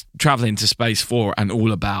 What is traveling to space for and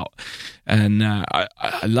all about? And I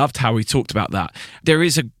loved how he talked about that. There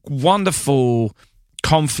is a wonderful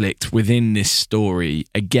conflict within this story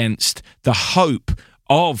against the hope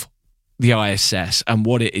of the ISS and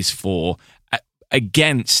what it is for,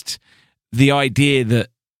 against the idea that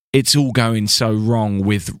it's all going so wrong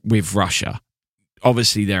with Russia.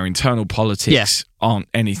 Obviously, their internal politics aren't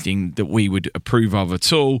anything that we would approve of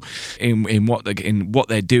at all. In what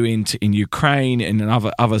they're doing in Ukraine and in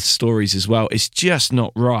other stories as well, it's just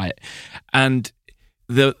not right. And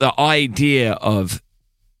the idea of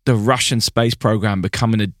the Russian space program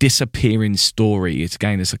becoming a disappearing story. It's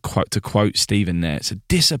again, it's a quote to quote Stephen there. It's a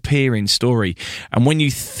disappearing story. And when you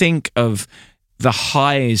think of the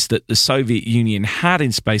highs that the Soviet Union had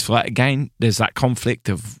in space flight, again, there's that conflict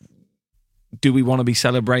of, do we want to be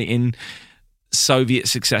celebrating Soviet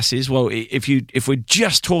successes? Well, if we're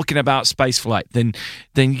just talking about spaceflight,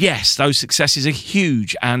 then yes, those successes are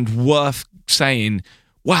huge and worth saying,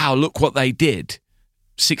 wow, look what they did.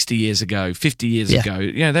 60 years ago, 50 years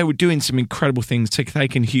ago. They were doing some incredible things,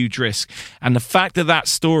 taking huge risks. And the fact that that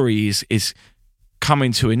story is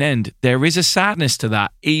coming to an end, there is a sadness to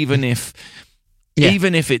that, even if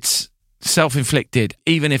it's self-inflicted,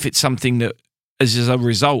 even if it's something that is a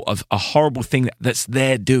result of a horrible thing that's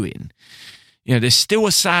they're doing. There's still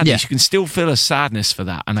a sadness. You can still feel a sadness for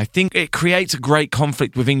that. And I think it creates a great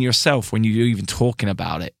conflict within yourself when you're even talking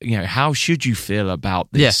about it. How should you feel about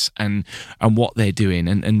this and what they're doing?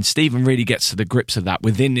 And Stephen really gets to the grips of that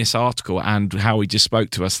within this article and how he just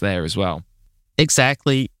spoke to us there as well.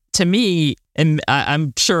 Exactly. To me, and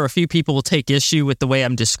I'm sure a few people will take issue with the way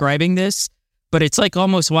I'm describing this, but it's like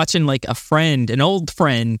almost watching like an old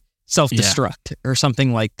friend self-destruct or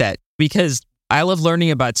something like that. Because I love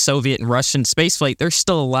learning about Soviet and Russian spaceflight. There's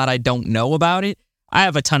still a lot I don't know about it. I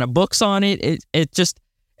have a ton of books on it.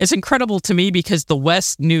 It's incredible to me because the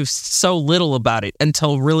West knew so little about it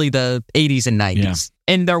until really the 80s and 90s.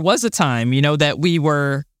 Yeah. And there was a time, that we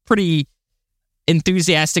were pretty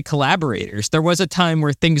enthusiastic collaborators. There was a time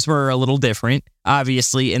where things were a little different,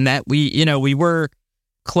 obviously, in that we were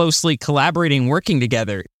closely collaborating, working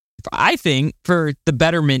together, I think, for the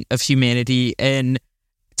betterment of humanity. And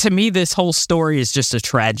to me, this whole story is just a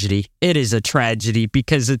tragedy. It is a tragedy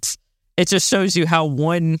because it just shows you how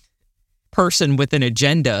one person with an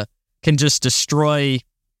agenda can just destroy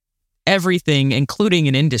everything, including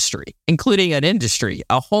an industry,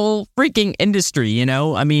 a whole freaking industry,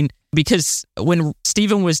 I mean, because when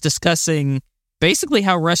Stephen was discussing basically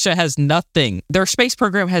how Russia has nothing, their space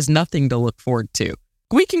program has nothing to look forward to.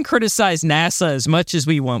 We can criticize NASA as much as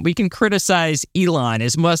we want. We can criticize Elon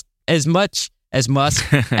as much as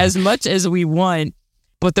we want,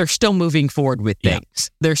 but they're still moving forward with things. Yeah.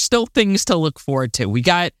 There's still things to look forward to. We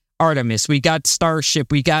got Artemis, we got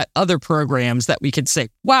Starship, we got other programs that we could say,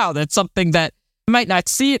 wow, that's something that I might not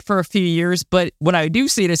see it for a few years, but when I do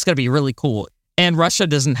see it, it's going to be really cool. And Russia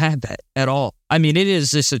doesn't have that at all. I mean, it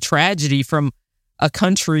is just a tragedy from a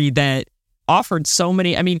country that offered so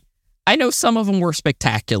many. I mean, I know some of them were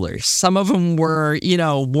spectacular. Some of them were,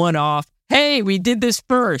 one-off. Hey, we did this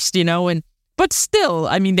first, but still,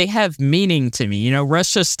 I mean, they have meaning to me.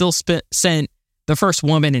 Russia still sent the first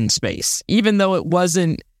woman in space. Even though it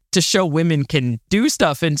wasn't to show women can do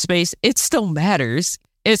stuff in space, it still matters.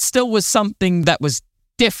 It still was something that was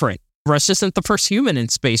different. Russia sent the first human in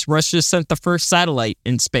space. Russia sent the first satellite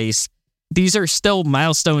in space. These are still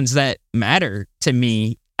milestones that matter to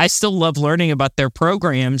me. I still love learning about their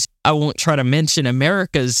programs. I won't try to mention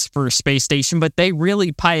America's first space station, but they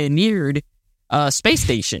really pioneered space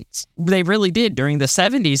stations. They really did. During the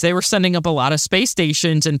 70s, they were sending up a lot of space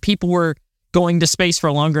stations and people were going to space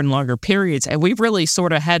for longer and longer periods. And we really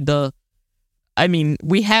sort of had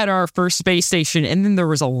we had our first space station and then there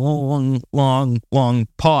was a long, long, long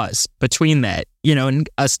pause between that, and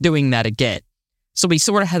us doing that again. So we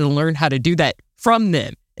sort of had to learn how to do that from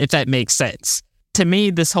them, if that makes sense. To me,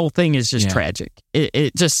 this whole thing is just tragic.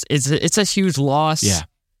 It's a huge loss. Yeah.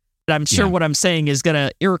 I'm sure what I'm saying is going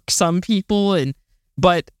to irk some people,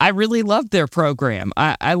 but I really love their program.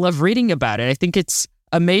 I love reading about it. I think it's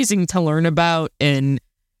amazing to learn about, and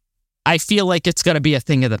I feel like it's going to be a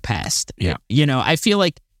thing of the past. Yeah. I feel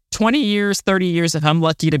like 20 years, 30 years, if I'm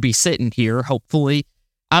lucky to be sitting here, hopefully,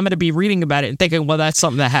 I'm going to be reading about it and thinking, well, that's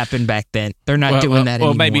something that happened back then. They're not doing that anymore.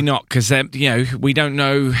 Well, maybe not, because, we don't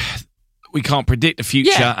know. We can't predict the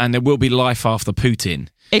future, and there will be life after Putin.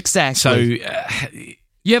 Exactly. So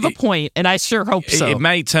you have a point, and I sure hope so. It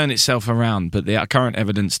may turn itself around, but the current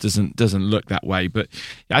evidence doesn't look that way. But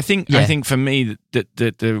I think for me that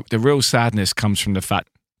the real sadness comes from the fact.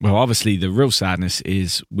 Well, obviously, the real sadness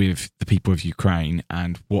is with the people of Ukraine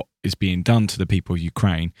and what is being done to the people of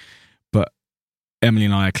Ukraine. But Emily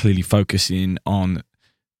and I are clearly focusing on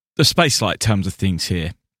the spaceflight terms of things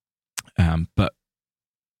here. But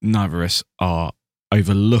neither of us are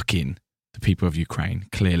overlooking the people of Ukraine,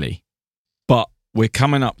 clearly. But we're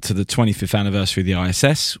coming up to the 25th anniversary of the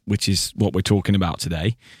ISS, which is what we're talking about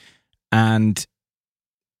today. And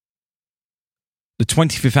the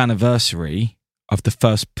 25th anniversary of the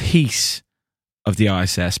first piece of the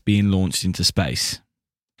ISS being launched into space.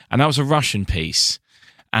 And that was a Russian piece.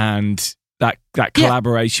 And that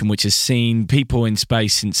collaboration, which has seen people in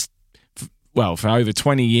space for over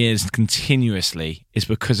 20 years continuously, is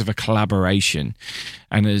because of a collaboration.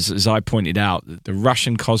 And as I pointed out, the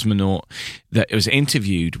Russian cosmonaut that was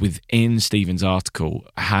interviewed within Stephen's article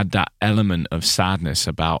had that element of sadness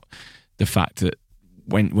about the fact that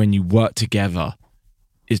when you work together,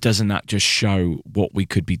 doesn't that just show what we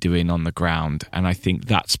could be doing on the ground? And I think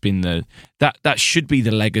that's been that should be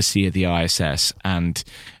the legacy of the ISS. And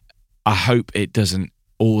I hope it doesn't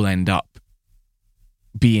all end up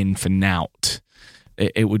be in for naught.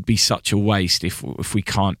 It would be such a waste if we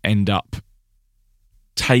can't end up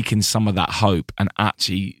taking some of that hope and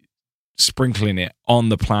actually sprinkling it on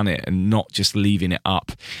the planet and not just leaving it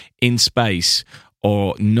up in space,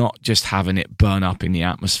 or not just having it burn up in the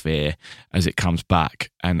atmosphere as it comes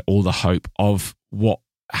back, and all the hope of what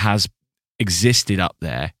has existed up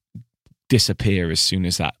there disappear as soon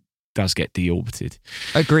as that does get deorbited.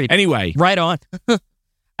 Agreed. Anyway. Right on.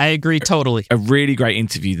 I agree totally. A really great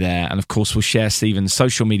interview there. And of course, we'll share Stephen's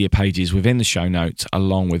social media pages within the show notes,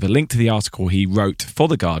 along with a link to the article he wrote for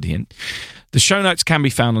The Guardian. The show notes can be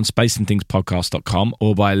found on spaceandthingspodcast.com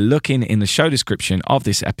or by looking in the show description of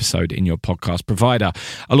this episode in your podcast provider.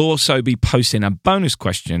 I'll also be posting a bonus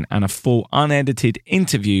question and a full unedited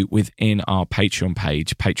interview within our Patreon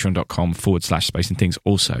page, patreon.com/spaceandthings.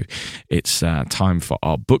 Also, it's time for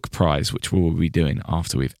our book prize, which we will be doing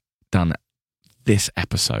after we've done this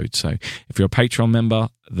episode. So if you're a Patreon member,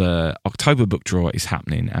 the October book draw is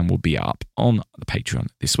happening and will be up on the Patreon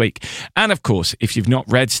this week. And of course, if you've not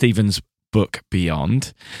read Stephen's book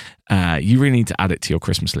Beyond, you really need to add it to your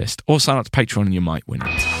Christmas list, or sign up to Patreon and you might win it.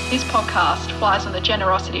 This podcast flies on the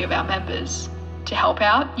generosity of our members. To help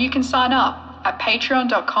out, you can sign up at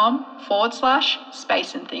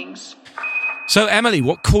patreon.com/spaceandthings. So Emily,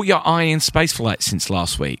 what caught your eye in spaceflight since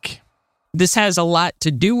last week? This has a lot to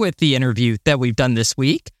do with the interview that we've done this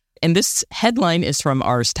week. And this headline is from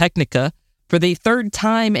Ars Technica. For the third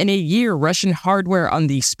time in a year, Russian hardware on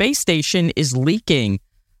the space station is leaking.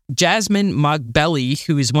 Jasmine Moghbeli,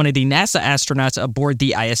 who is one of the NASA astronauts aboard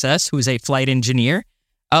the ISS, who is a flight engineer,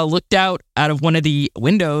 looked out of one of the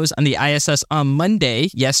windows on the ISS on Monday.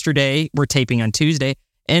 Yesterday, we're taping on Tuesday,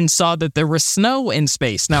 and saw that there was snow in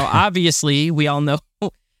space. Now, obviously, we all know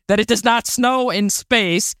that it does not snow in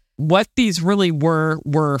space. What these really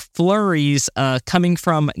were flurries coming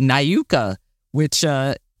from Nayuka, which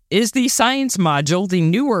is the science module, the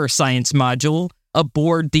newer science module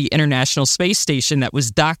aboard the International Space Station that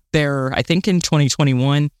was docked there, I think, in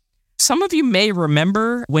 2021. Some of you may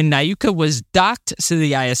remember when Nayuka was docked to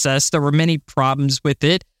the ISS, there were many problems with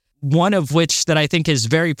it. One of which that I think is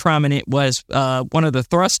very prominent was one of the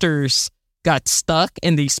thrusters got stuck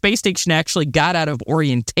and the space station actually got out of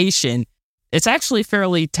orientation. It's actually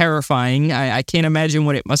fairly terrifying. I can't imagine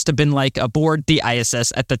what it must have been like aboard the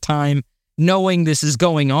ISS at the time, knowing this is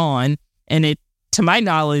going on. And it, to my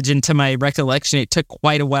knowledge and to my recollection, it took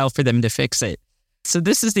quite a while for them to fix it. So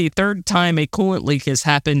this is the third time a coolant leak has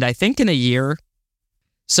happened, I think, in a year.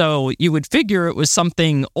 So you would figure it was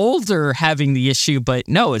something older having the issue, but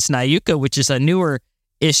no, it's Nayuka, which is a newer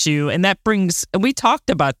issue. And that brings, and we talked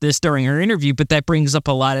about this during our interview, but that brings up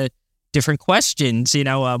a lot of different questions. You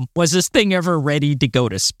know, was this thing ever ready to go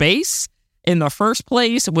to space in the first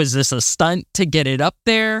place? Was this a stunt to get it up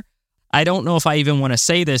there? I don't know if I even want to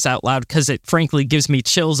say this out loud because it frankly gives me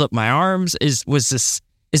chills up my arms. Is this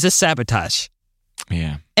sabotage?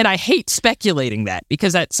 Yeah. And I hate speculating that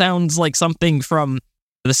because that sounds like something from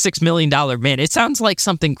the $6 Million Man. It sounds like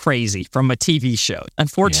something crazy from a TV show.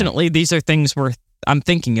 Unfortunately, These are things I'm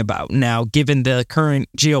thinking about now, given the current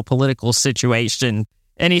geopolitical situation.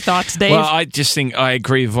 Any thoughts, Dave? Well, I just think I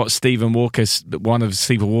agree with what one of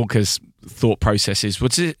Stephen Walker's thought processes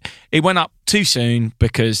was. It went up too soon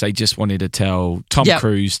because they just wanted to tell Tom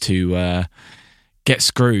Cruise to get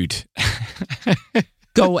screwed.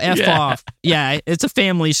 Go F off. Yeah, it's a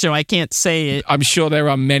family show. I can't say it. I'm sure there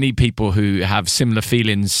are many people who have similar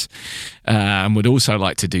feelings and would also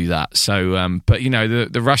like to do that. So, but you know,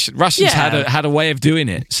 the Russians had a way of doing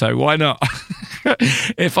it. So why not?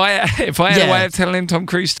 If I had a way of telling Tom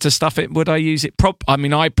Cruise to stuff it, would I use it?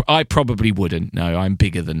 I probably wouldn't. No, I'm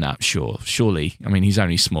bigger than that. Surely. I mean, he's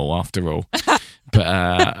only small after all.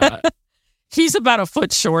 But he's about a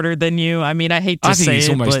foot shorter than you. I mean, I hate to say it. I think he's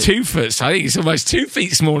almost 2 foot. I think he's almost 2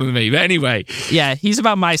 feet smaller than me. But anyway. Yeah, he's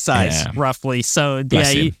about my size, roughly. So,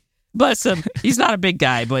 bless him. He's not a big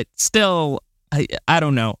guy, but still, I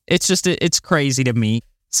don't know. It's just, it's crazy to me.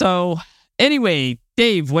 So, anyway,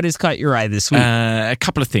 Dave, what has caught your eye this week? A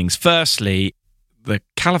couple of things. Firstly, the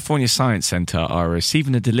California Science Center are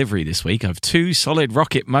receiving a delivery this week of 2 solid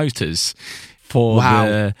rocket motors for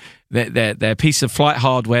their piece of flight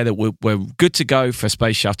hardware that were good to go for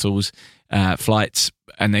space shuttles flights,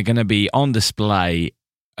 and they're going to be on display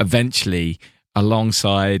eventually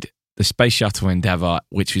alongside the Space Shuttle Endeavour,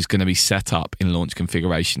 which is going to be set up in launch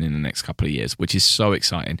configuration in the next couple of years, which is so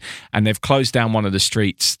exciting. And they've closed down one of the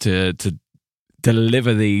streets to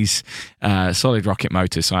deliver these solid rocket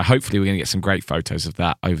motors. So hopefully we're going to get some great photos of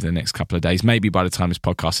that over the next couple of days. Maybe by the time this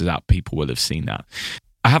podcast is out, people will have seen that.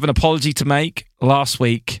 I have an apology to make. Last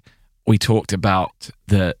week, we talked about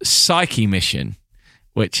the Psyche mission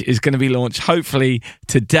which is going to be launched hopefully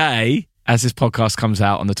today as this podcast comes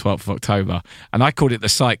out on the 12th of October. And I called it the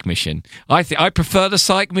Psych Mission. I prefer the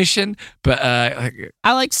Psych Mission, but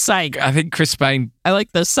I like Psych. I think Chris Bain... I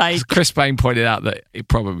like the Psych. Chris Bain pointed out that it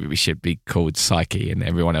probably should be called Psyche, and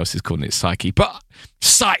everyone else is calling it Psyche. But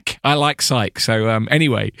Psych! I like Psych. So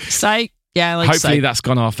anyway... Psych. Yeah, I like hopefully Psych. that's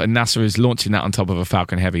gone off, and NASA is launching that on top of a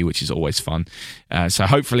Falcon Heavy, which is always fun. So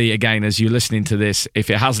hopefully, again, as you're listening to this, if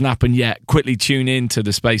it hasn't happened yet, quickly tune in to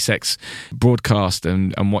the SpaceX broadcast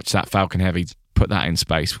and watch that Falcon Heavy put that in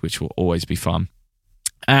space, which will always be fun.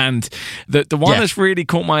 And the one that's really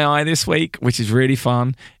caught my eye this week, which is really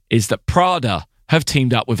fun, is that Prada have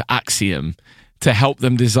teamed up with Axiom to help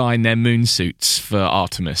them design their moon suits for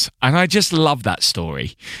Artemis. And I just love that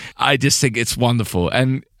story. I just think it's wonderful.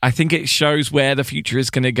 And I think it shows where the future is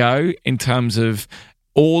going to go in terms of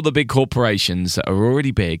all the big corporations that are already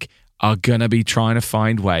big are going to be trying to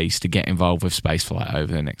find ways to get involved with spaceflight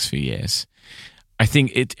over the next few years. I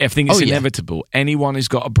think it's inevitable. Anyone who's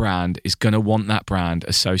got a brand is going to want that brand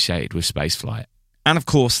associated with spaceflight. And of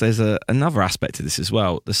course, there's another aspect to this as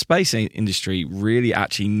well. The space industry really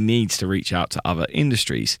actually needs to reach out to other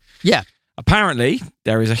industries. Yeah. Apparently,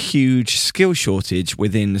 there is a huge skill shortage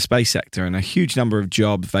within the space sector and a huge number of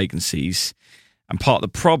job vacancies. And part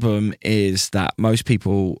of the problem is that most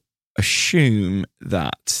people assume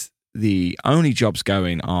that the only jobs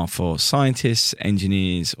going are for scientists,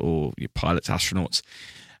 engineers, or your pilots, astronauts.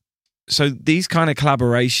 So these kind of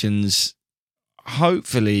collaborations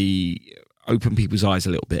hopefully open people's eyes a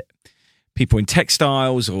little bit. People in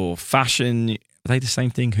textiles or fashion, are they the same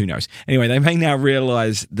thing? Who knows? Anyway, they may now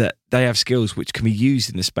realise that they have skills which can be used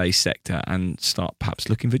in the space sector and start perhaps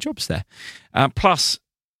looking for jobs there. Plus,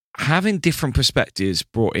 having different perspectives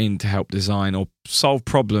brought in to help design or solve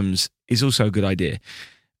problems is also a good idea.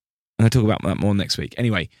 And I'll talk about that more next week.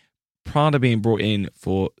 Anyway, Prada being brought in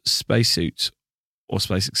for spacesuits or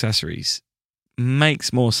space accessories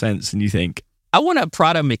makes more sense than you think. I want a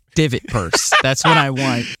Prada McDivitt purse. That's what I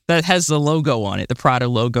want. That has the logo on it, the Prada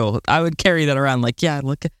logo. I would carry that around like, yeah,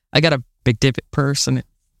 look, I got a McDivitt purse and it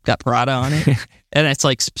got Prada on it. And it's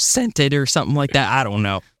like scented or something like that. I don't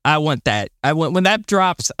know. I want that. When that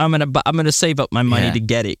drops, I'm gonna save up my money to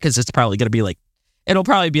get it because it's probably gonna be like, it'll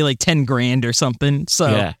probably be like $10,000 or something.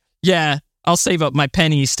 So yeah. I'll save up my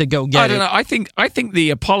pennies to go get it. I don't know. I think the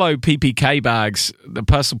Apollo PPK bags, the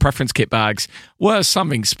personal preference kit bags, were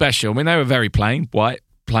something special. I mean, they were very plain, white,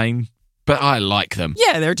 plain, but I like them.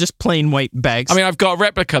 Yeah, they're just plain white bags. I mean, I've got a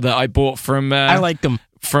replica that I bought from... I like them.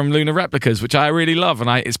 From Lunar Replicas, which I really love, and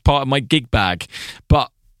it's part of my gig bag. But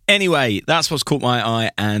anyway, that's what's caught my eye,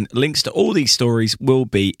 and links to all these stories will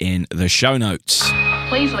be in the show notes.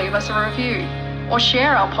 Please leave us a review or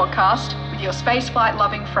share our podcast with your spaceflight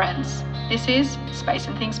loving friends. This is Space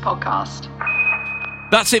and Things Podcast.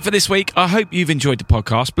 That's it for this week. I hope you've enjoyed the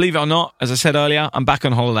podcast. Believe it or not, as I said earlier, I'm back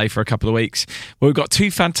on holiday for a couple of weeks. We've got 2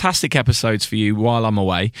 fantastic episodes for you while I'm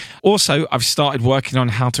away. Also, I've started working on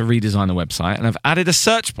how to redesign the website, and I've added a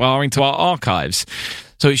search bar into our archives.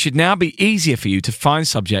 So it should now be easier for you to find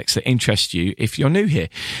subjects that interest you if you're new here.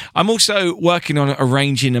 I'm also working on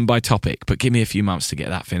arranging them by topic, but give me a few months to get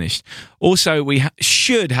that finished. Also, we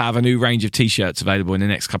should have a new range of t-shirts available in the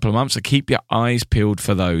next couple of months, so keep your eyes peeled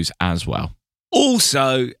for those as well.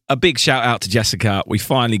 Also, a big shout out to Jessica. We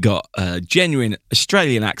finally got a genuine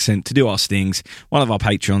Australian accent to do our stings, one of our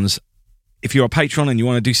patrons. If you're a patron and you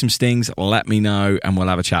want to do some stings, let me know and we'll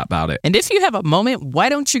have a chat about it. And if you have a moment, why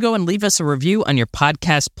don't you go and leave us a review on your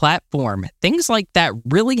podcast platform? Things like that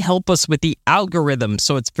really help us with the algorithm,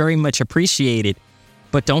 so it's very much appreciated.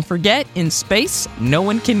 But don't forget, in space, no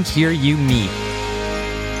one can hear you meet.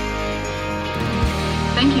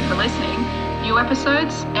 Thank you for listening. New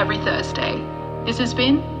episodes every Thursday. This has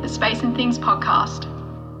been the Space and Things Podcast.